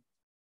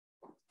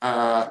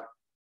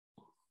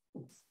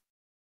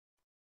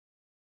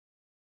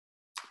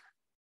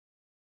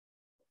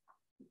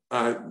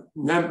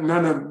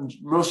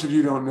 Most of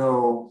you don't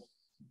know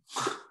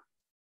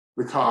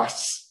the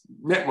costs.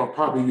 Well,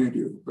 probably you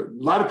do, but a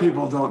lot of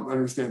people don't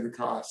understand the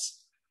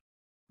costs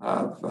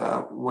of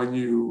when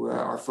you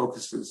are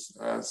focused as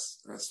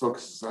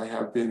focused as I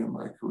have been in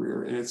my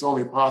career. And it's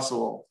only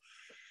possible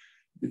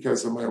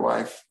because of my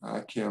wife,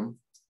 Kim,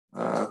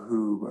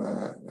 who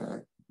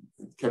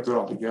kept it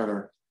all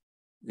together.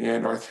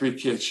 And our 3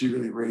 kids, she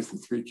really raised the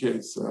 3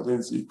 kids,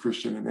 Lindsay,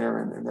 Christian, and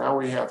Aaron. And now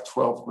we have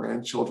 12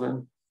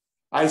 grandchildren: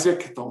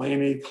 Isaac,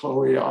 Delaney,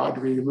 Chloe,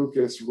 Audrey,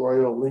 Lucas,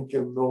 Royal,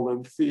 Lincoln,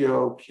 Nolan,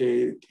 Theo,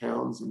 Kate,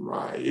 Towns, and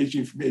Rye,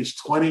 aging from age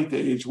 20 to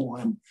age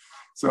 1.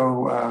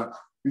 So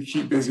we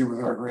keep busy with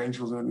our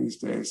grandchildren these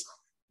days.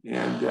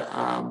 And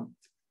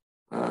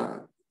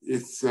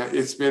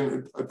it's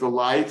been a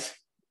delight,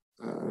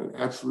 an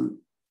absolute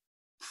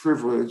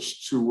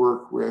privilege to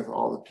work with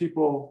all the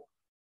people.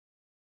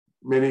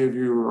 Many of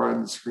you are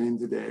on the screen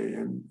today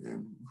and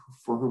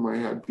for whom I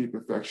have deep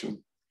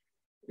affection.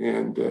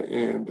 And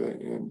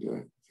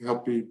to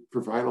help me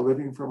provide a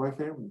living for my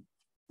family.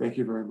 Thank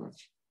you very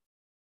much.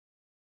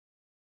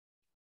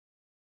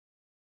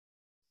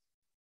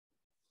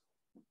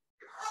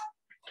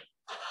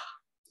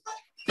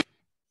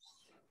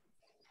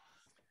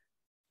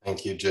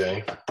 Thank you,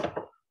 Jay.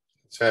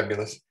 It's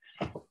fabulous.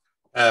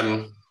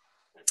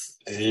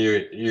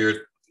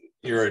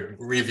 You're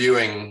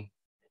reviewing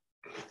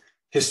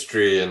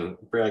history, and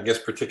I guess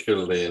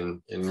particularly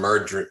in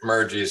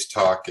Margie's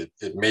talk,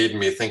 it made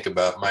me think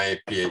about my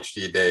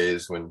PhD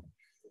days when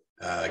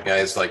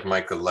guys like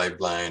Michael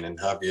Leiblein and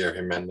Javier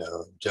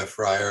Jimeno, Jeff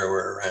Ryer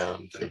were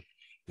around, and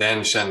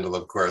Dan Schendel,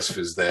 of course,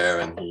 was there,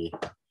 and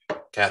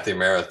Kathy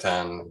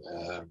Marathon,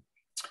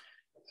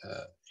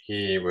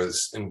 he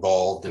was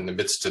involved in the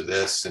midst of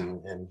this,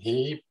 and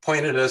he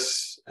pointed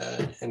us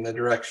in the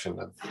direction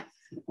of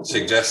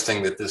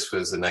suggesting that this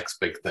was the next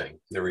big thing,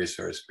 the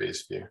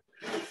resource-based view.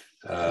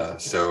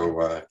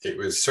 So it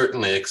was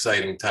certainly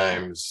exciting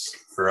times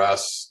for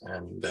us,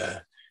 and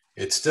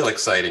it's still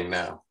exciting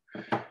now.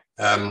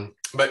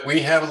 But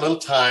we have a little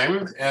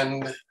time,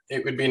 and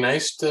it would be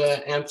nice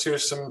to answer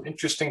some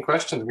interesting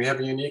questions. We have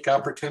a unique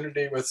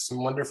opportunity with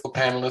some wonderful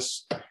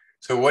panelists.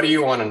 So what do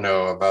you want to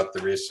know about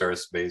the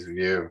resource-based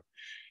view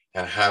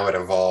and how it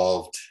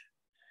evolved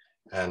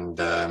and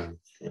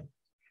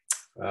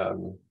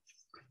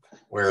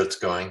where it's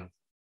going?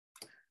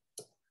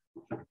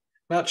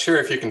 Not sure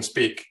if you can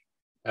speak.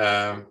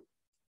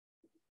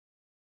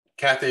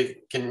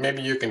 Kathy,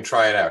 maybe you can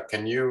try it out.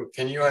 Can you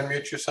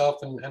unmute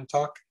yourself and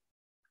talk?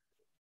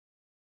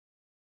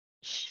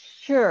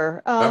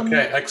 Sure.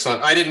 Okay,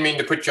 excellent. I didn't mean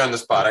to put you on the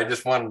spot. I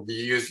just wanted to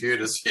use you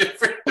to see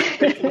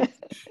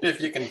if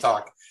you can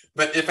talk.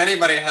 But if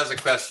anybody has a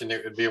question,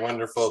 it would be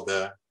wonderful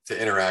to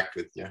interact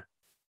with you.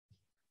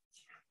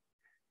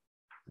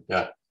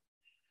 Yeah.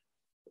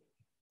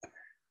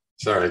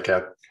 Sorry,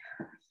 Kat.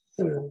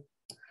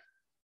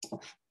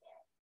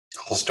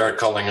 I'll start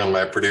calling on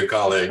my Purdue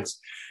colleagues.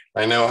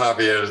 I know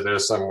Javier is there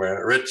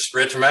somewhere. Rich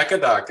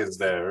McAdock is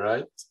there,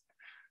 right?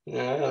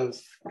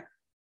 Yes.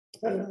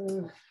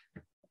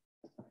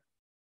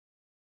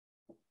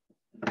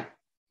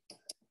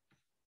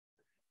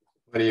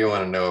 What do you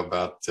want to know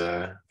about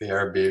the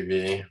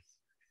RBV?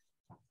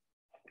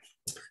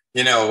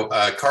 You know,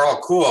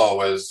 Carl Kuhl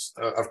was,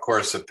 of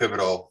course, a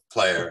pivotal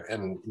player.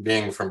 And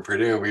being from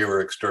Purdue, we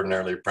were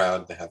extraordinarily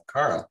proud to have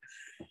Carl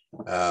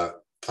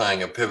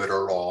playing a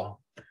pivotal role.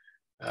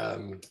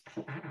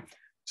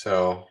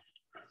 So.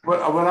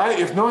 But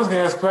if no one's going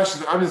to ask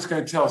questions, I'm just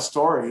going to tell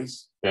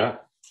stories. Yeah.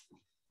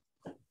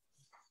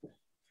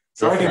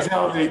 So I can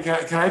tell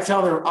can I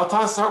tell the,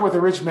 I'll start with the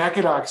Rich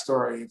McAdock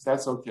story, if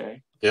that's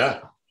okay.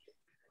 Yeah.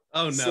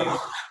 Oh, no.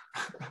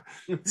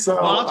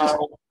 So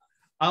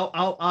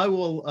well, I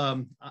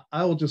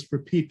will just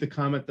repeat the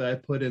comment that I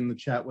put in the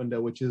chat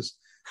window, which is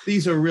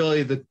these are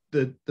really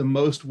the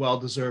most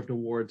well-deserved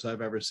awards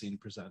I've ever seen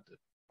presented.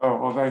 Oh,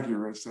 well, thank you,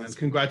 Rich. And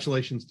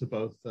congratulations to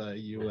both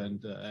you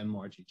and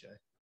Margie J.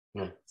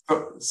 Yeah.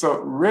 So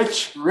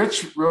Rich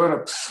wrote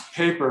a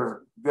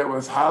paper that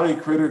was highly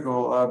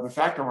critical of the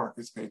factor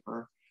markets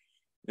paper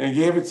and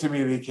gave it to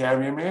me at the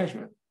Academy of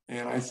Management.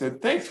 And I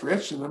said, thanks,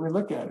 Rich, and let me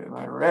look at it. And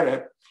I read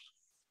it.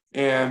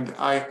 And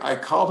I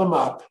called him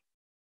up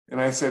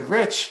and I said,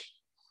 Rich,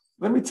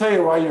 let me tell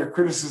you why your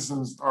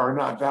criticisms are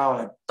not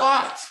valid.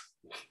 But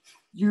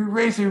you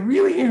raised a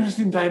really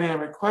interesting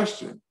dynamic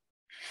question,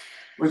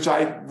 which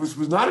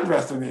was not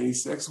addressed in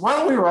 86. Why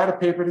don't we write a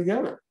paper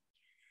together?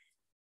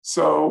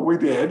 So we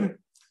did.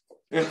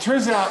 And it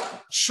turns out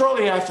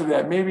shortly after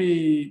that,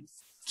 maybe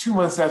 2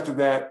 months after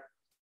that,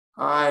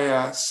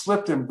 I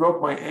slipped and broke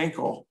my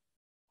ankle.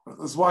 I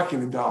was walking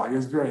the dog. It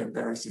was very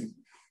embarrassing.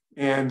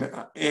 And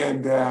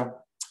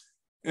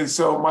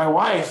so my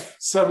wife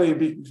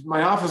suddenly,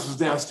 my office was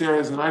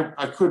downstairs and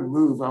I couldn't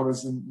move. I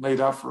was laid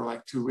up for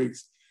like 2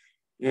 weeks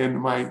in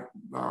my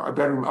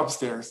bedroom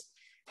upstairs.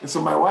 And so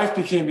my wife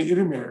became the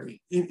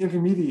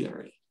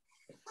intermediary.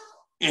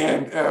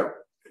 And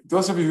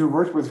those of you who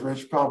worked with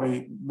Rich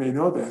probably may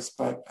know this,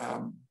 but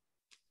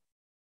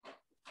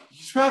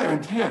he's rather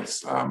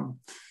intense.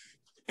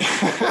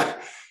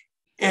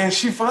 And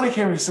she finally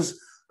came and says,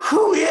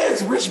 who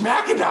is Rich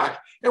McAdock?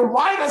 And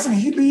why doesn't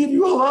he leave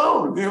you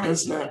alone? It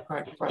was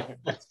quite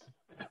intense.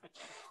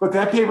 But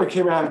that paper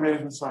came out of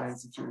Management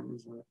Science.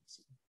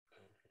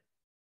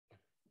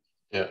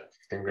 Yeah,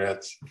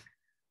 congrats.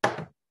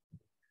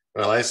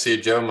 Well, I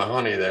see Joe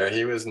Mahoney there.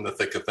 He was in the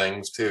thick of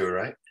things too,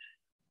 right?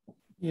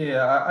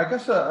 Yeah, I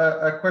guess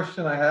a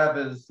question I have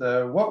is,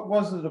 what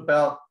was it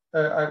about,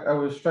 I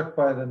was struck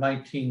by the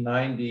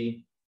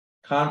 1990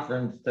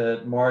 conference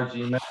that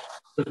Margie mentioned.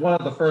 It was one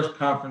of the first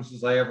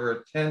conferences I ever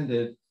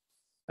attended.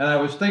 And I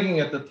was thinking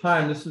at the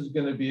time, this is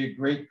going to be a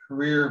great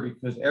career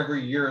because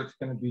every year it's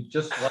going to be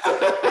just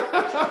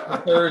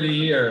like 30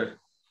 years.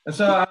 And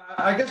so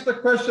I guess the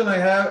question I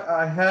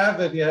have,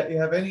 if you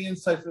have any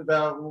insights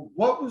about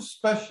what was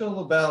special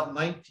about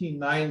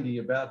 1990,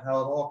 about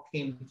how it all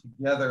came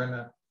together in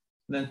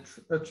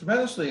a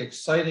tremendously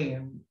exciting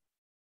and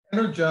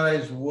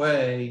energized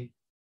way.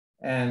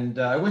 And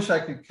I wish I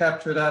could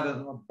capture that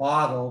in a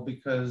bottle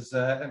because,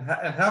 and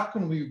how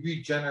can we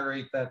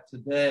regenerate that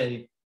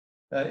today?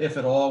 If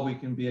at all, we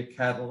can be a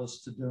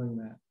catalyst to doing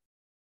that.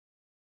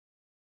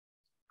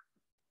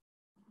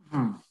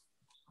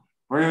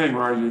 What do you think,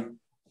 Margie?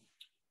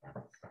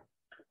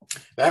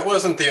 That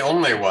wasn't the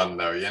only one,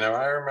 though. You know,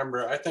 I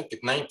remember, I think in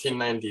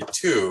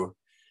 1992,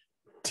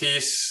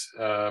 Thies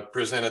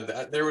presented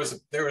that. There was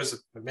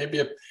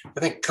maybe I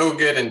think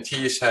Kogut and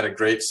Thies had a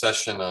great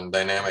session on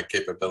dynamic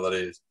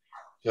capabilities.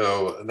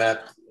 So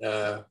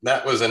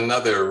that was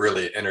another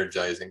really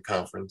energizing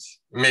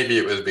conference. Maybe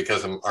it was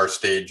because of our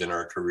stage in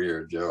our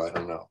career, Joe. I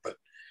don't know,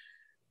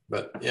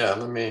 but yeah.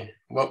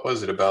 What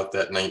was it about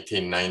that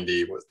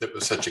 1990 that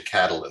was such a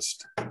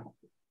catalyst?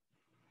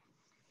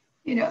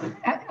 You know,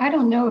 I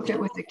don't know if it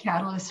was a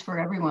catalyst for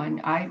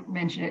everyone. I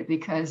mention it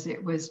because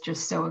it was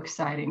just so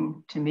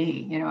exciting to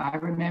me. You know, I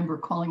remember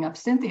calling up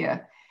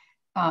Cynthia.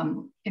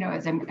 You know,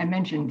 as I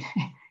mentioned.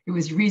 It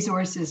was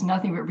resources,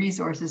 nothing but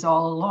resources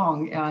all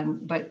along.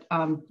 But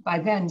by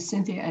then,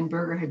 Cynthia and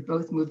Berger had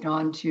both moved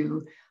on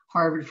to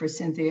Harvard for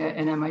Cynthia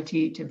and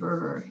MIT to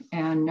Berger.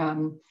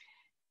 And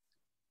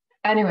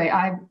anyway,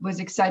 I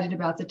was excited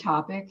about the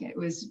topic. It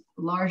was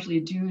largely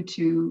due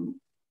to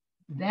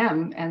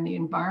them and the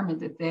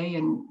environment that they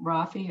and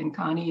Rafi and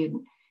Connie and,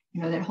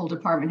 you know, that whole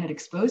department had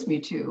exposed me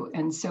to.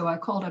 And so I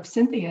called up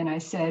Cynthia and I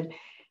said,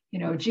 you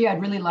know, gee,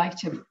 I'd really like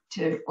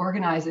to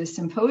organize a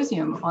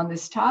symposium on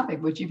this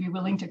topic. Would you be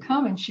willing to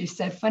come? And she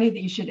said, funny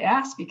that you should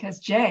ask because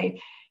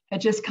Jay had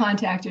just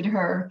contacted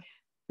her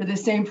for the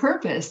same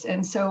purpose.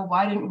 And so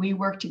why didn't we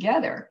work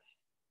together?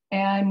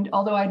 And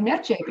although I'd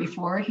met Jay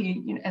before,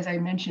 he, you know, as I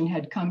mentioned,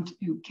 had come to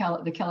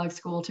the Kellogg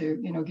School to,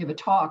 you know, give a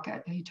talk.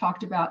 He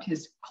talked about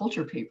his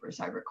culture papers,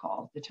 I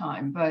recall at the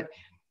time. But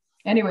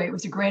anyway, it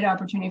was a great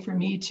opportunity for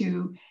me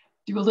to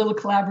do a little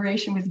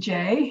collaboration with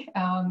Jay.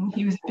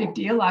 He was a big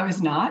deal, I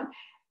was not.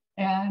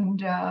 And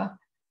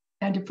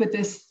to put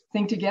this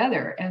thing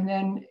together. And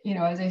then, you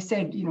know, as I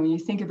said, you know, you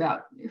think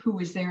about who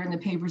was there in the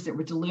papers that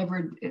were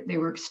delivered, they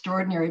were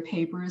extraordinary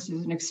papers. It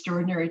was an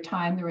extraordinary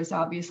time. There was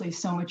obviously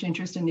so much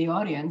interest in the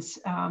audience.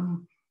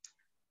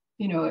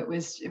 You know,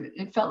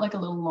 it felt like a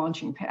little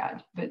launching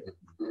pad, but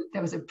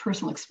that was a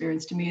personal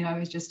experience to me. And I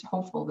was just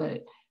hopeful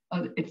that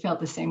it felt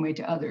the same way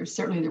to others.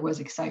 Certainly there was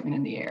excitement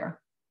in the air.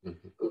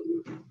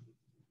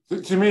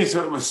 To me,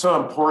 so it was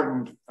so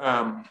important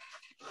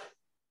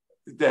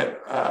that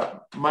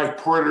Mike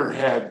Porter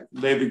had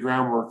laid the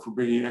groundwork for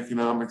bringing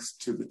economics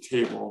to the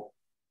table.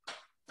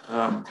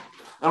 I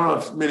don't know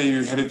if many of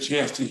you had a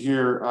chance to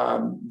hear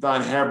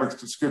Don Habrick's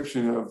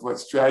description of what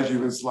strategy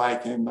was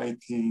like in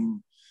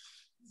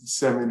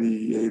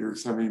 1978 or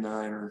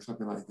 79 or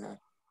something like that.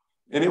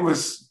 And it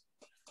was,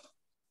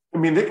 I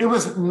mean, it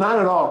was not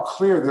at all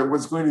clear there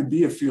was going to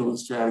be a field of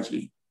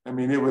strategy. I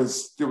mean, it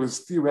was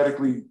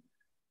theoretically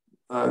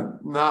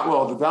not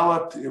well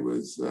developed. It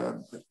was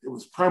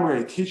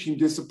primarily a teaching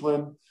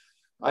discipline.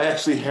 I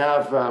actually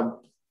have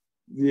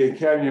the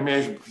Academy of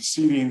Management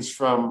proceedings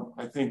from,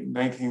 I think,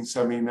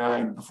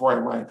 1979. Before I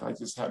went, I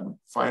just happened to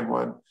find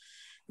one.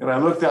 And I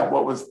looked at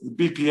what was the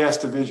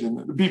BPS division,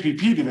 the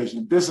BPP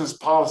division, Business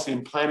Policy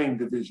and Planning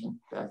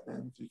Division back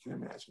then, if you can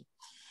imagine.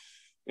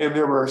 And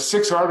there were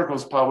 6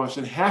 articles published,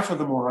 and half of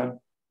them were on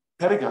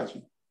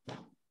pedagogy,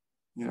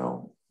 you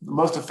know, the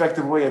most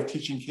effective way of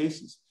teaching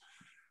cases.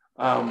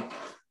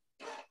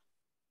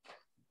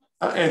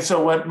 And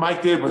so what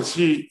Mike did was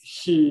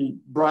he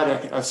brought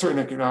a certain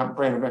economic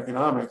brand of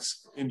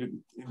economics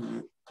into,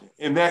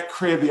 and that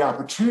created the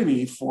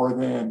opportunity for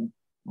then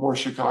more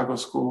Chicago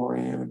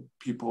school-oriented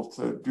people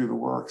to do the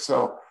work.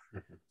 So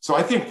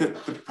I think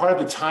that the part of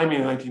the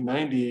timing in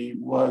 1990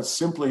 was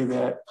simply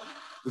that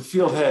the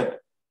field had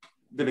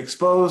been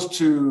exposed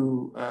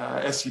to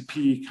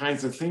SCP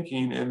kinds of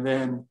thinking and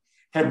then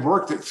had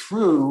worked it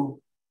through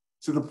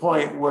to the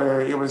point where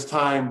it was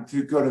time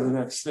to go to the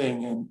next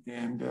thing.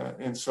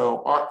 And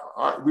so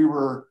we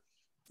were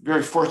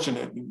very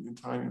fortunate in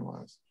timing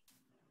wise.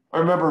 I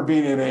remember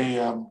being in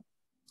a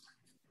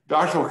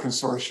doctoral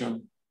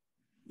consortium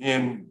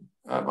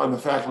on the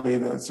faculty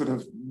in the sort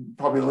of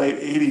probably late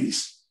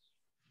 80s.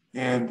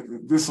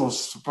 And this will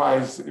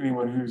surprise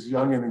anyone who's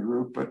young in the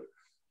group, but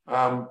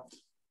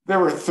there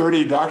were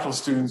 30 doctoral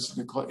students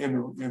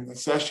in the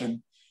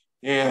session,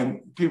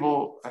 and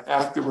people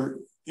were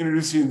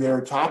introducing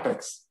their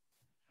topics.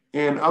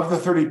 And of the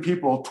 30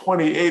 people,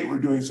 28 were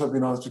doing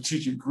something on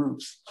strategic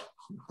groups.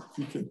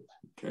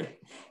 Okay,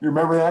 you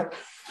remember that?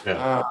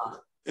 Yeah.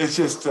 It's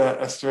just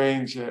a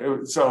strange.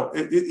 So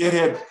it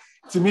had,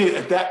 to me,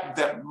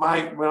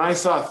 when I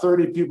saw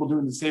 30 people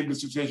doing the same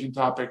dissertation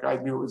topic, I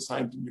knew it was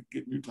time to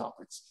get new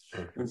topics.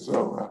 And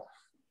so,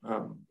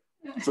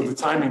 so the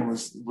timing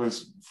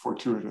was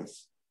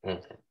fortuitous.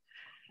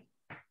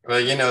 Well,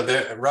 you know,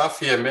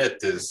 Rafi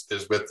Amit is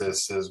with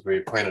us, as we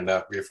pointed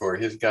out before.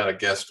 He's got a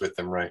guest with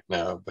him right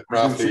now. But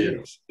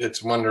Rafi,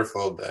 it's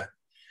wonderful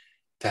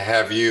to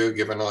have you,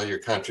 given all your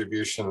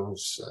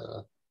contributions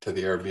to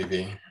the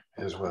RBV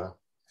as well.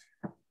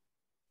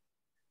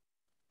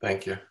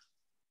 Thank you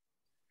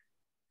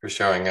for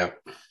showing up.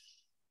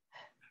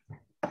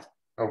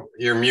 Oh,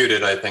 you're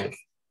muted, I think.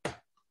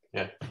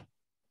 Yeah.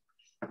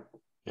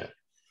 Yeah.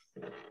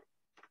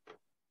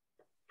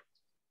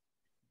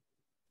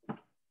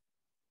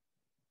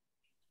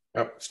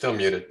 Oh, still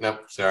muted.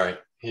 Nope, sorry.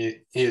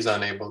 He is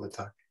unable to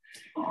talk.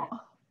 Oh,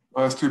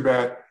 that's too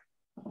bad.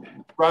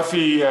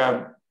 Rafi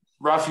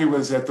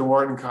was at the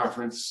Wharton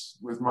conference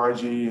with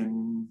Margie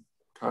and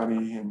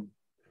Connie, and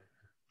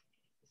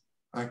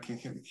I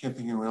can't think of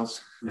anyone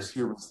else who's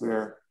here was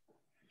there.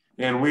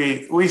 And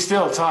we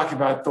still talk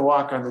about the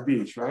walk on the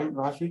beach, right,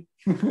 Rafi?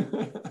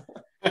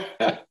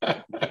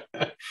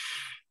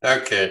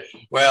 Okay.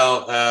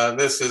 Well,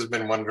 this has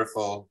been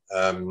wonderful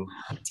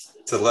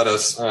to let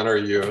us honor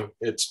you.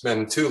 It's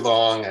been too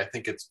long. I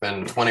think it's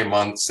been 20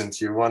 months since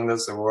you won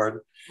this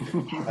award.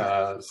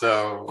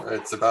 So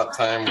it's about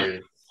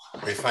time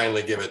we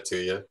finally give it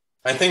to you.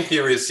 I think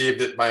you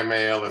received it by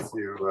mail a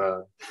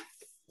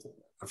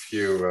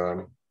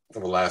few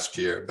last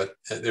year, but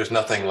there's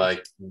nothing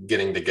like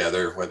getting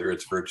together, whether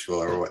it's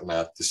virtual or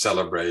whatnot, to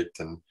celebrate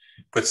and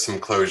put some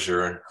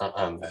closure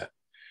on that.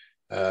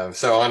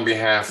 So on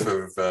behalf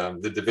of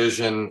the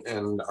division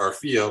and our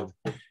field,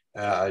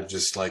 I'd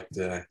just like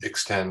to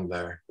extend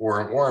our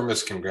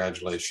warmest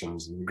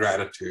congratulations and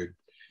gratitude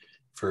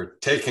for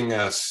taking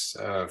us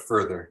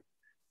further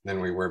than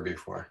we were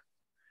before.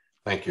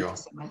 Thank you all.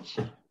 Thank you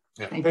so much.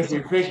 Yeah. Thank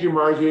you,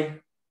 Margie.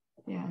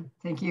 Yeah,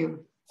 thank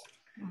you.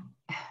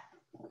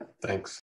 Thanks.